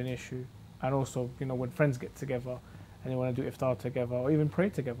a bit of an issue. And also, when friends get together and they want to do iftar together or even pray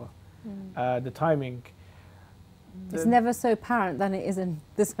together, the timing. It's never so apparent than it is in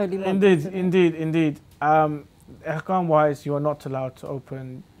this holy month. Indeed. Ahkam-wise, you are not allowed to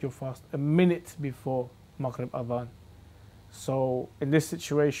open your fast a minute before Maghrib Adhan. So in this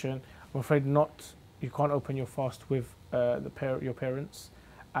situation, I'm afraid not. You can't open your fast with your parents,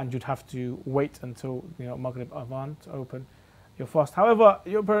 and you'd have to wait until Maghrib Adhan to open your fast. However,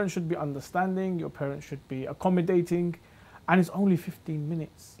 your parents should be understanding. Your parents should be accommodating. and it's only 15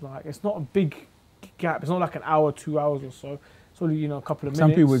 minutes. Like, it's not a big gap. It's not like an hour, 2 hours or so. It's only, you know, a couple of minutes.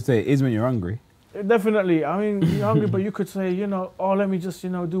 Some people would say it is when you're hungry. Definitely. I mean, you're hungry, but you could say, you know, oh, let me just, you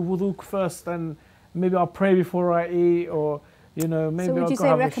know, do wudu first, and maybe I'll pray before I eat, or, you know, maybe So would I'll you go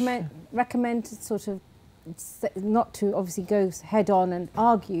say have recommend sort of not to obviously go head on and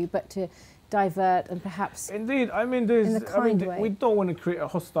argue, but to divert and perhaps Indeed. I mean, we don't want to create a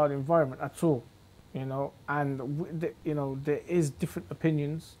hostile environment at all, you know, and you know, there is different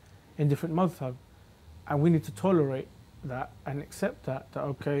opinions in different madhab, and we need to tolerate that and accept that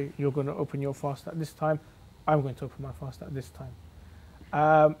okay, you're going to open your fast at this time, I'm going to open my fast at this time,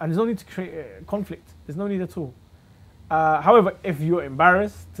 and there's no need to create conflict. There's no need at all. However, if you're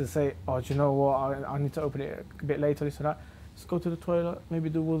embarrassed to say, oh, do you know what, I need to open it a bit later, this or that, just go to the toilet, maybe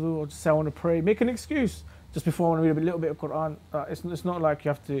do wudu, or just say I want to pray. Make an excuse. Just before I want to read a little bit of Quran. It's not like you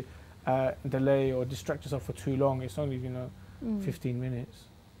have to delay or distract yourself for too long. It's only, you know, 15 minutes.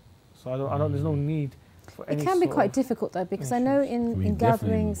 So I don't. There's no need for any. It can be quite of difficult though, because I know in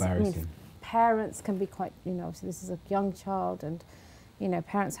gatherings, I mean, parents can be quite, you know, so this is a young child, and you know,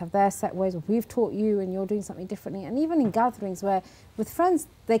 parents have their set ways. Well, we've taught you, and you're doing something differently. And even in gatherings where with friends,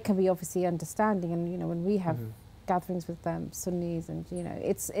 they can be obviously understanding. And you know, when we have gatherings with Sunnis, and you know,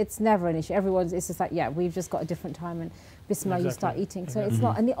 it's never an issue. It's just like, yeah, we've just got a different time, and Bismillah, you start eating. So it's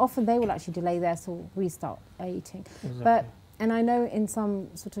not, and often they will actually delay theirs till we start eating. But and I know in some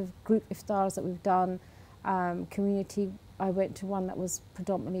sort of group iftars that we've done, community, I went to one that was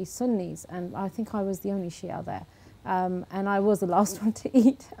predominantly Sunnis, and I think I was the only Shia there, and I was the last one to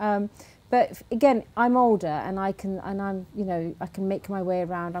eat. But again, I'm older, and I'm, you know, I can make my way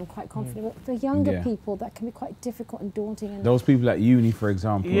around. I'm quite confident. But for younger people, that can be quite difficult and daunting. And those people at uni, for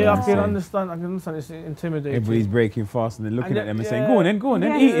example. Yeah, I can understand. It's intimidating. Everybody's breaking fast, and they're looking at them and saying, "Go on,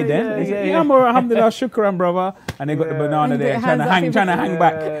 then, eat it, then." Yeah, alhamdulillah, shukran, brother. And they got the banana there, trying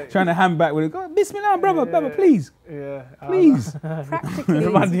to hang back with it. Go, Bismillah, brother, please. Yeah, please. Practically.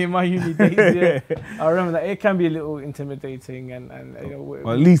 Reminding me of my uni days. Yeah, I remember that. It can be a little intimidating and you know,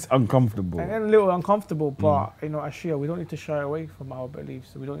 or at least uncomfortable. And a little uncomfortable, but you know, as Shia, we don't need to shy away from our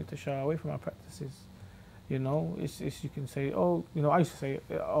beliefs. We don't need to shy away from our practices. You know, it's you can say, oh, you know, I used to say,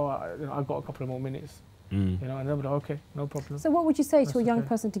 oh, you know, I've got a couple of more minutes. You know, and they'll be like, okay, no problem. So what would you say to a young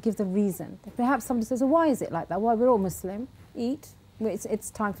person to give the reason? Perhaps somebody says, well, why is it like that? Why, we're all Muslim, eat. It's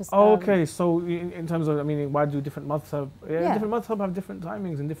time for. Okay, so in terms of, I mean, why do different madhab? Different madhab have different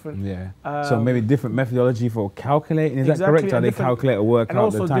timings and different. So maybe different methodology for calculating. Is that correct? How they calculate or work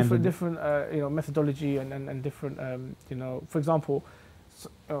out the time? And also different you know, methodology and different you know, for example,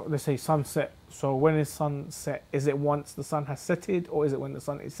 let's say sunset. So when is sunset? Is it once the sun has setted, or is it when the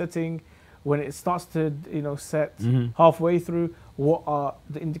sun is setting? When it starts to, you know, set halfway through, what are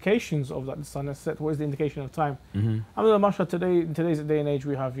the indications of that the sun has set? What is the indication of time? Alhamdulillah, mashallah, in today's day and age,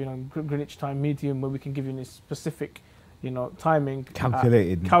 we have, you know, Greenwich time medium, where we can give you this specific, you know, timing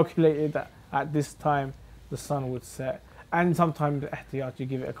calculated that at this time the sun would set. And sometimes ihtiyat, you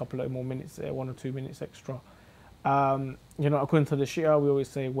give it a couple of more minutes, 1 or 2 minutes extra. You know, according to the Shia, we always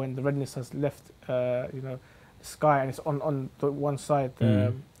say when the redness has left, you know, the sky, and it's on the one side.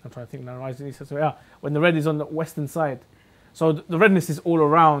 I'm trying to think now, rising. He says, so yeah, when the red is on the western side, so the redness is all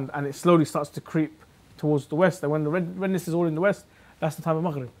around, and it slowly starts to creep towards the west. And when the redness is all in the west, that's the time of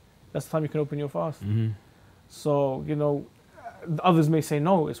Maghrib. That's the time you can open your fast. So you know, others may say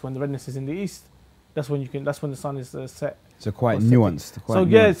no, it's when the redness is in the east. That's when you can. That's when the sun is set. So quite nuanced.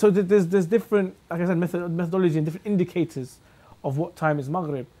 Yeah, so there's different, like I said, methodology and different indicators of what time is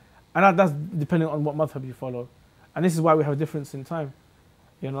Maghrib, and that's depending on what madhab you follow. And this is why we have a difference in time.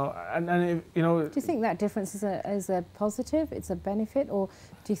 You know, and if, you know. Do you think that difference is a positive? It's a benefit, or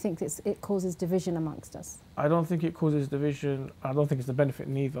do you think it causes division amongst us? I don't think it causes division. I don't think it's a benefit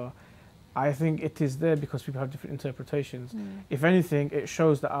neither. I think it is there because people have different interpretations. If anything, it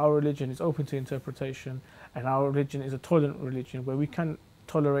shows that our religion is open to interpretation, and our religion is a tolerant religion where we can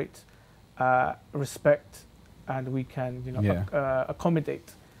tolerate, respect, and we can, you know,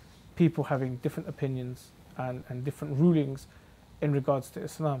 accommodate people having different opinions and different rulings in regards to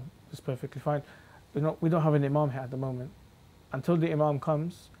Islam. It's perfectly fine. We don't have an imam here at the moment. Until the imam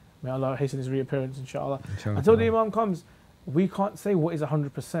comes, may Allah hasten his reappearance, inshallah. Until the imam comes, we can't say what is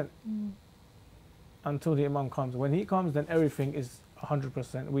 100%. Until the imam comes. When he comes, then everything is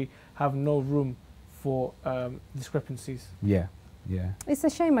 100%. We have no room for discrepancies. It's a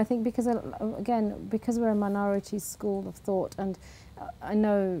shame, I think, because again, because we're a minority school of thought, and I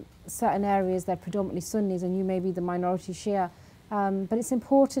know certain areas they're predominantly Sunnis, and you may be the minority Shia. But it's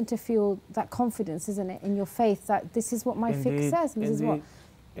important to feel that confidence, isn't it, in your faith, that this is what my fiqh says, and this is what,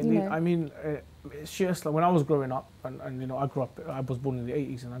 Indeed. You know. I mean, Shia Islam, when I was growing up, and you know, I was born in the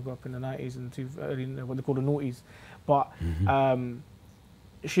 80s and I grew up in the 90s and early, what they call the noughties. But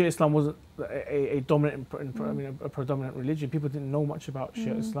Shia Islam wasn't a dominant, I mean, a predominant religion. People didn't know much about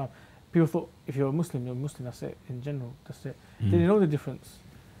Shia Islam. People thought if you're a Muslim, that's it, in general, that's it. They didn't know the difference.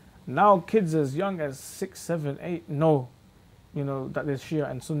 Now kids as young as 6, 7, 8 know, you know, that there's Shia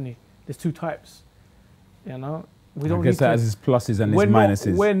and Sunni. There's two types, you know. We don't I guess that has its pluses and its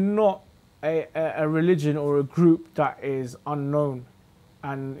minuses. We're not a religion or a group that is unknown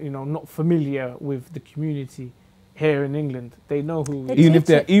and, you know, not familiar with the community here in England. They know who we even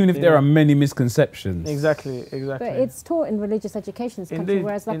are. Even if there are many misconceptions. Exactly. But it's taught in religious education in this country, Indeed.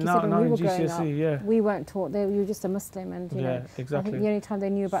 whereas like you said, when we were growing up, we weren't taught. You were just a Muslim, and you know, exactly. I think the only time they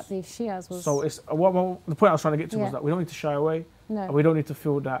knew about the Shias was... So it's, the point I was trying to get to was that we don't need to shy away. No. And we don't need to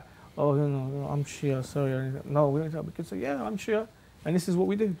feel that, oh, no, I'm Shia, sorry. No, we don't. We can say, yeah, I'm Shia, and this is what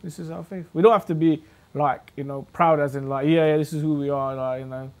we do. This is our faith. We don't have to be like, you know, proud as in like, yeah, this is who we are, like, you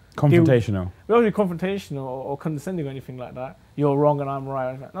know. Confrontational. We don't be confrontational or condescending or anything like that. You're wrong and I'm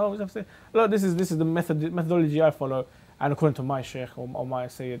right. No, we have to say, look, this is the methodology I follow, and according to my sheikh or my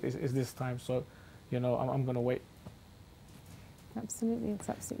sayyid is this time. So, you know, I'm going to wait. Absolutely, it's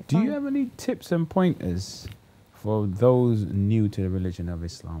absolutely fine. Do you fine. have any tips and pointers for those new to the religion of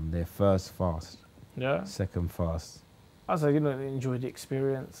Islam? Their first fast, second fast. I say, you know, enjoy the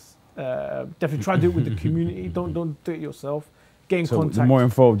experience. Definitely try to do it with the community. Don't do it yourself. Get in contact. The more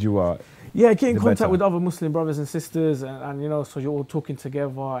involved you are, get in contact with other Muslim brothers and sisters, and you know, so you're all talking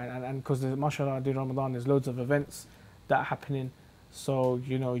together, and because mashallah, during Ramadan, there's loads of events that are happening, so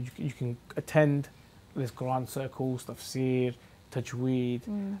you know, you can attend. There's Quran circles, tafsir, tajweed,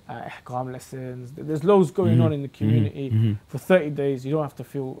 ihkam lessons. There's loads going on in the community for 30 days. You don't have to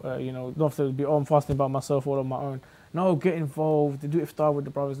feel, you know, don't have to be, oh, I'm fasting by myself or on my own. No, get involved. Do iftar with the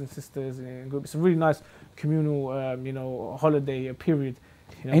brothers and sisters in group. It's a really nice communal, you know, holiday period.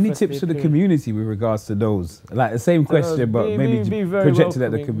 You know, any tips for the community with regards to those? Like the same question, but maybe projected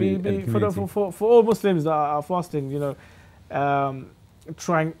at the community. For all Muslims that are fasting, you know,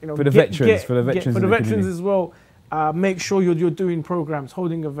 trying, you know, for the veterans as well. Make sure you're doing programs,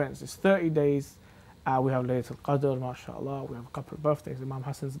 holding events. It's 30 days. We have Laylatul Qadr, mashallah. We have a couple of birthdays. Imam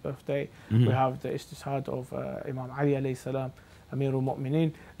Hussein's birthday. We have the istishhad of Imam Ali alayhi salam, Amirul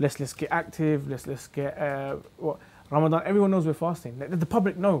Mu'mineen. Let's get active. Let's get Ramadan. Everyone knows we're fasting. The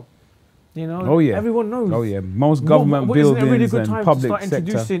public know. You know. Oh yeah. Everyone knows. Oh yeah. Most government buildings isn't it a really good time and public to start sector.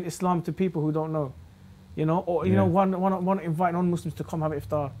 introducing Islam to people who don't know. You know, or you know, why not invite non-Muslims to come have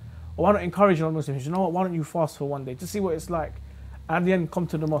iftar, or why not encourage non-Muslims? You know what? Why don't you fast for one day to see what it's like, and at the end come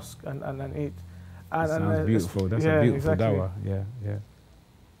to the mosque and eat. That sounds beautiful. That's a beautiful dawah. Yeah.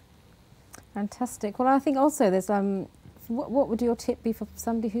 Fantastic. Well, I think also there's what would your tip be for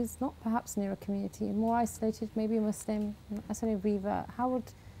somebody who's not perhaps near a community, more isolated, maybe a Muslim, not necessarily revert?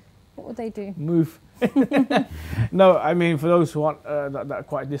 What would they do? Move. No, I mean for those who aren't that are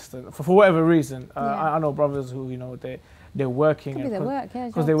quite distant, for whatever reason. I know brothers who, you know, they're working. Could be their work,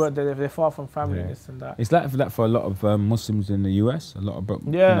 because they're far from family, this and that. It's like that for a lot of Muslims in the US. A lot of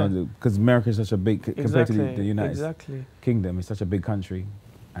because America is such a big compared to the United Kingdom. It's such a big country,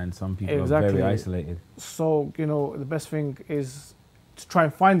 and some people are very isolated. So you know, the best thing is to try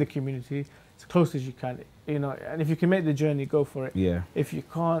and find the community as close as you can. You know, and if you can make the journey, go for it. Yeah. If you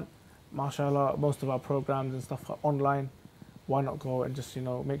can't, mashallah, most of our programs and stuff are online. Why not go and just, you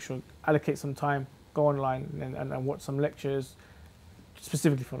know, make sure allocate some time. Go online and watch some lectures,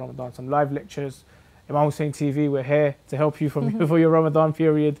 specifically for Ramadan, some live lectures. IMAM HUSSEIN TV, we're here to help you for your Ramadan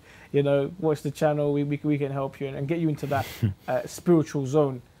period. You know, watch the channel, we can help you and get you into that spiritual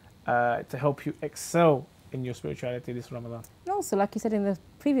zone to help you excel in your spirituality this Ramadan. And also, like you said in the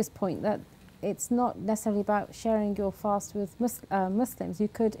previous point, that it's not necessarily about sharing your fast with Muslims. You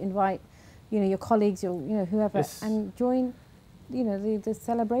could invite, you know, your colleagues, your, you know, whoever, and join, you know, the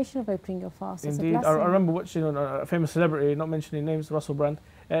celebration of opening your fast. Indeed, I remember watching a famous celebrity, not mentioning names, Russell Brand.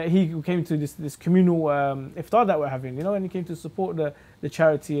 He came to this communal iftar that we're having, you know, and he came to support the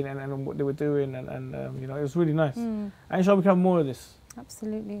charity and what they were doing, and you know, it was really nice. And inshallah, we can have more of this.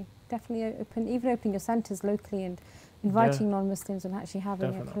 Absolutely, definitely opening your centres locally and inviting non-Muslims and actually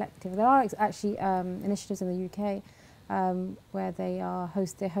having a collective. There are actually initiatives in the UK where they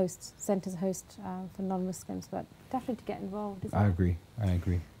host centres for non-Muslims, but definitely to get involved. I agree.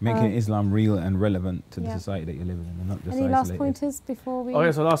 Making Islam real and relevant to the society that you're living in, and not just isolated. Last pointers before we?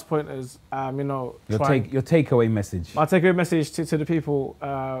 Okay, so last point is, you know, your takeaway message. My takeaway message to the people,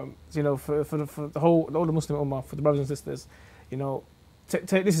 you know, for all the Muslim ummah, for the brothers and sisters, you know,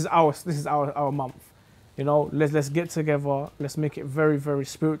 this is our month. You know, let's get together. Let's make it very, very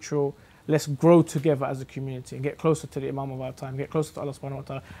spiritual. Let's grow together as a community and get closer to the Imam of our time, get closer to Allah subhanahu wa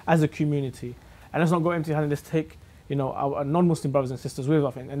ta'ala as a community. And let's not go empty-handed. Let's take, you know, our non-Muslim brothers and sisters with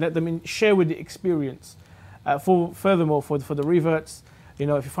us and let them share with the experience. Furthermore, for the reverts, you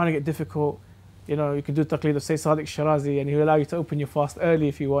know, if you're finding it difficult, you know, you can do taqleed of say Sadiq Shirazi and he'll allow you to open your fast early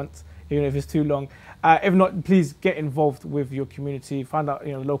if you want, even if it's too long. If not, please get involved with your community. Find out,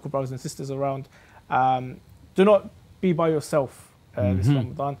 you know, local brothers and sisters around. Do not be by yourself this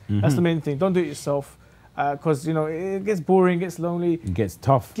Ramadan. That's the main thing. Don't do it yourself because, you know, it gets boring, it gets lonely. It gets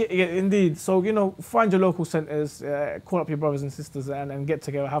tough. Indeed. So, you know, find your local centres, call up your brothers and sisters and get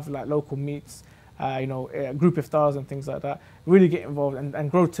together, have like local meets, you know, group iftars and things like that. Really get involved and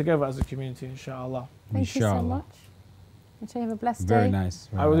grow together as a community, inshallah. Thank you so much. You have a blessed day. Very nice.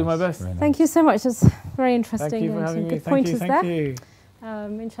 I will do my best. Thank you so much. It's very interesting. Thank you for having me. Good pointers there. Thank you.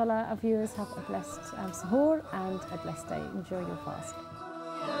 Inshallah, our viewers have a blessed suhoor and a blessed day. Enjoy your fast.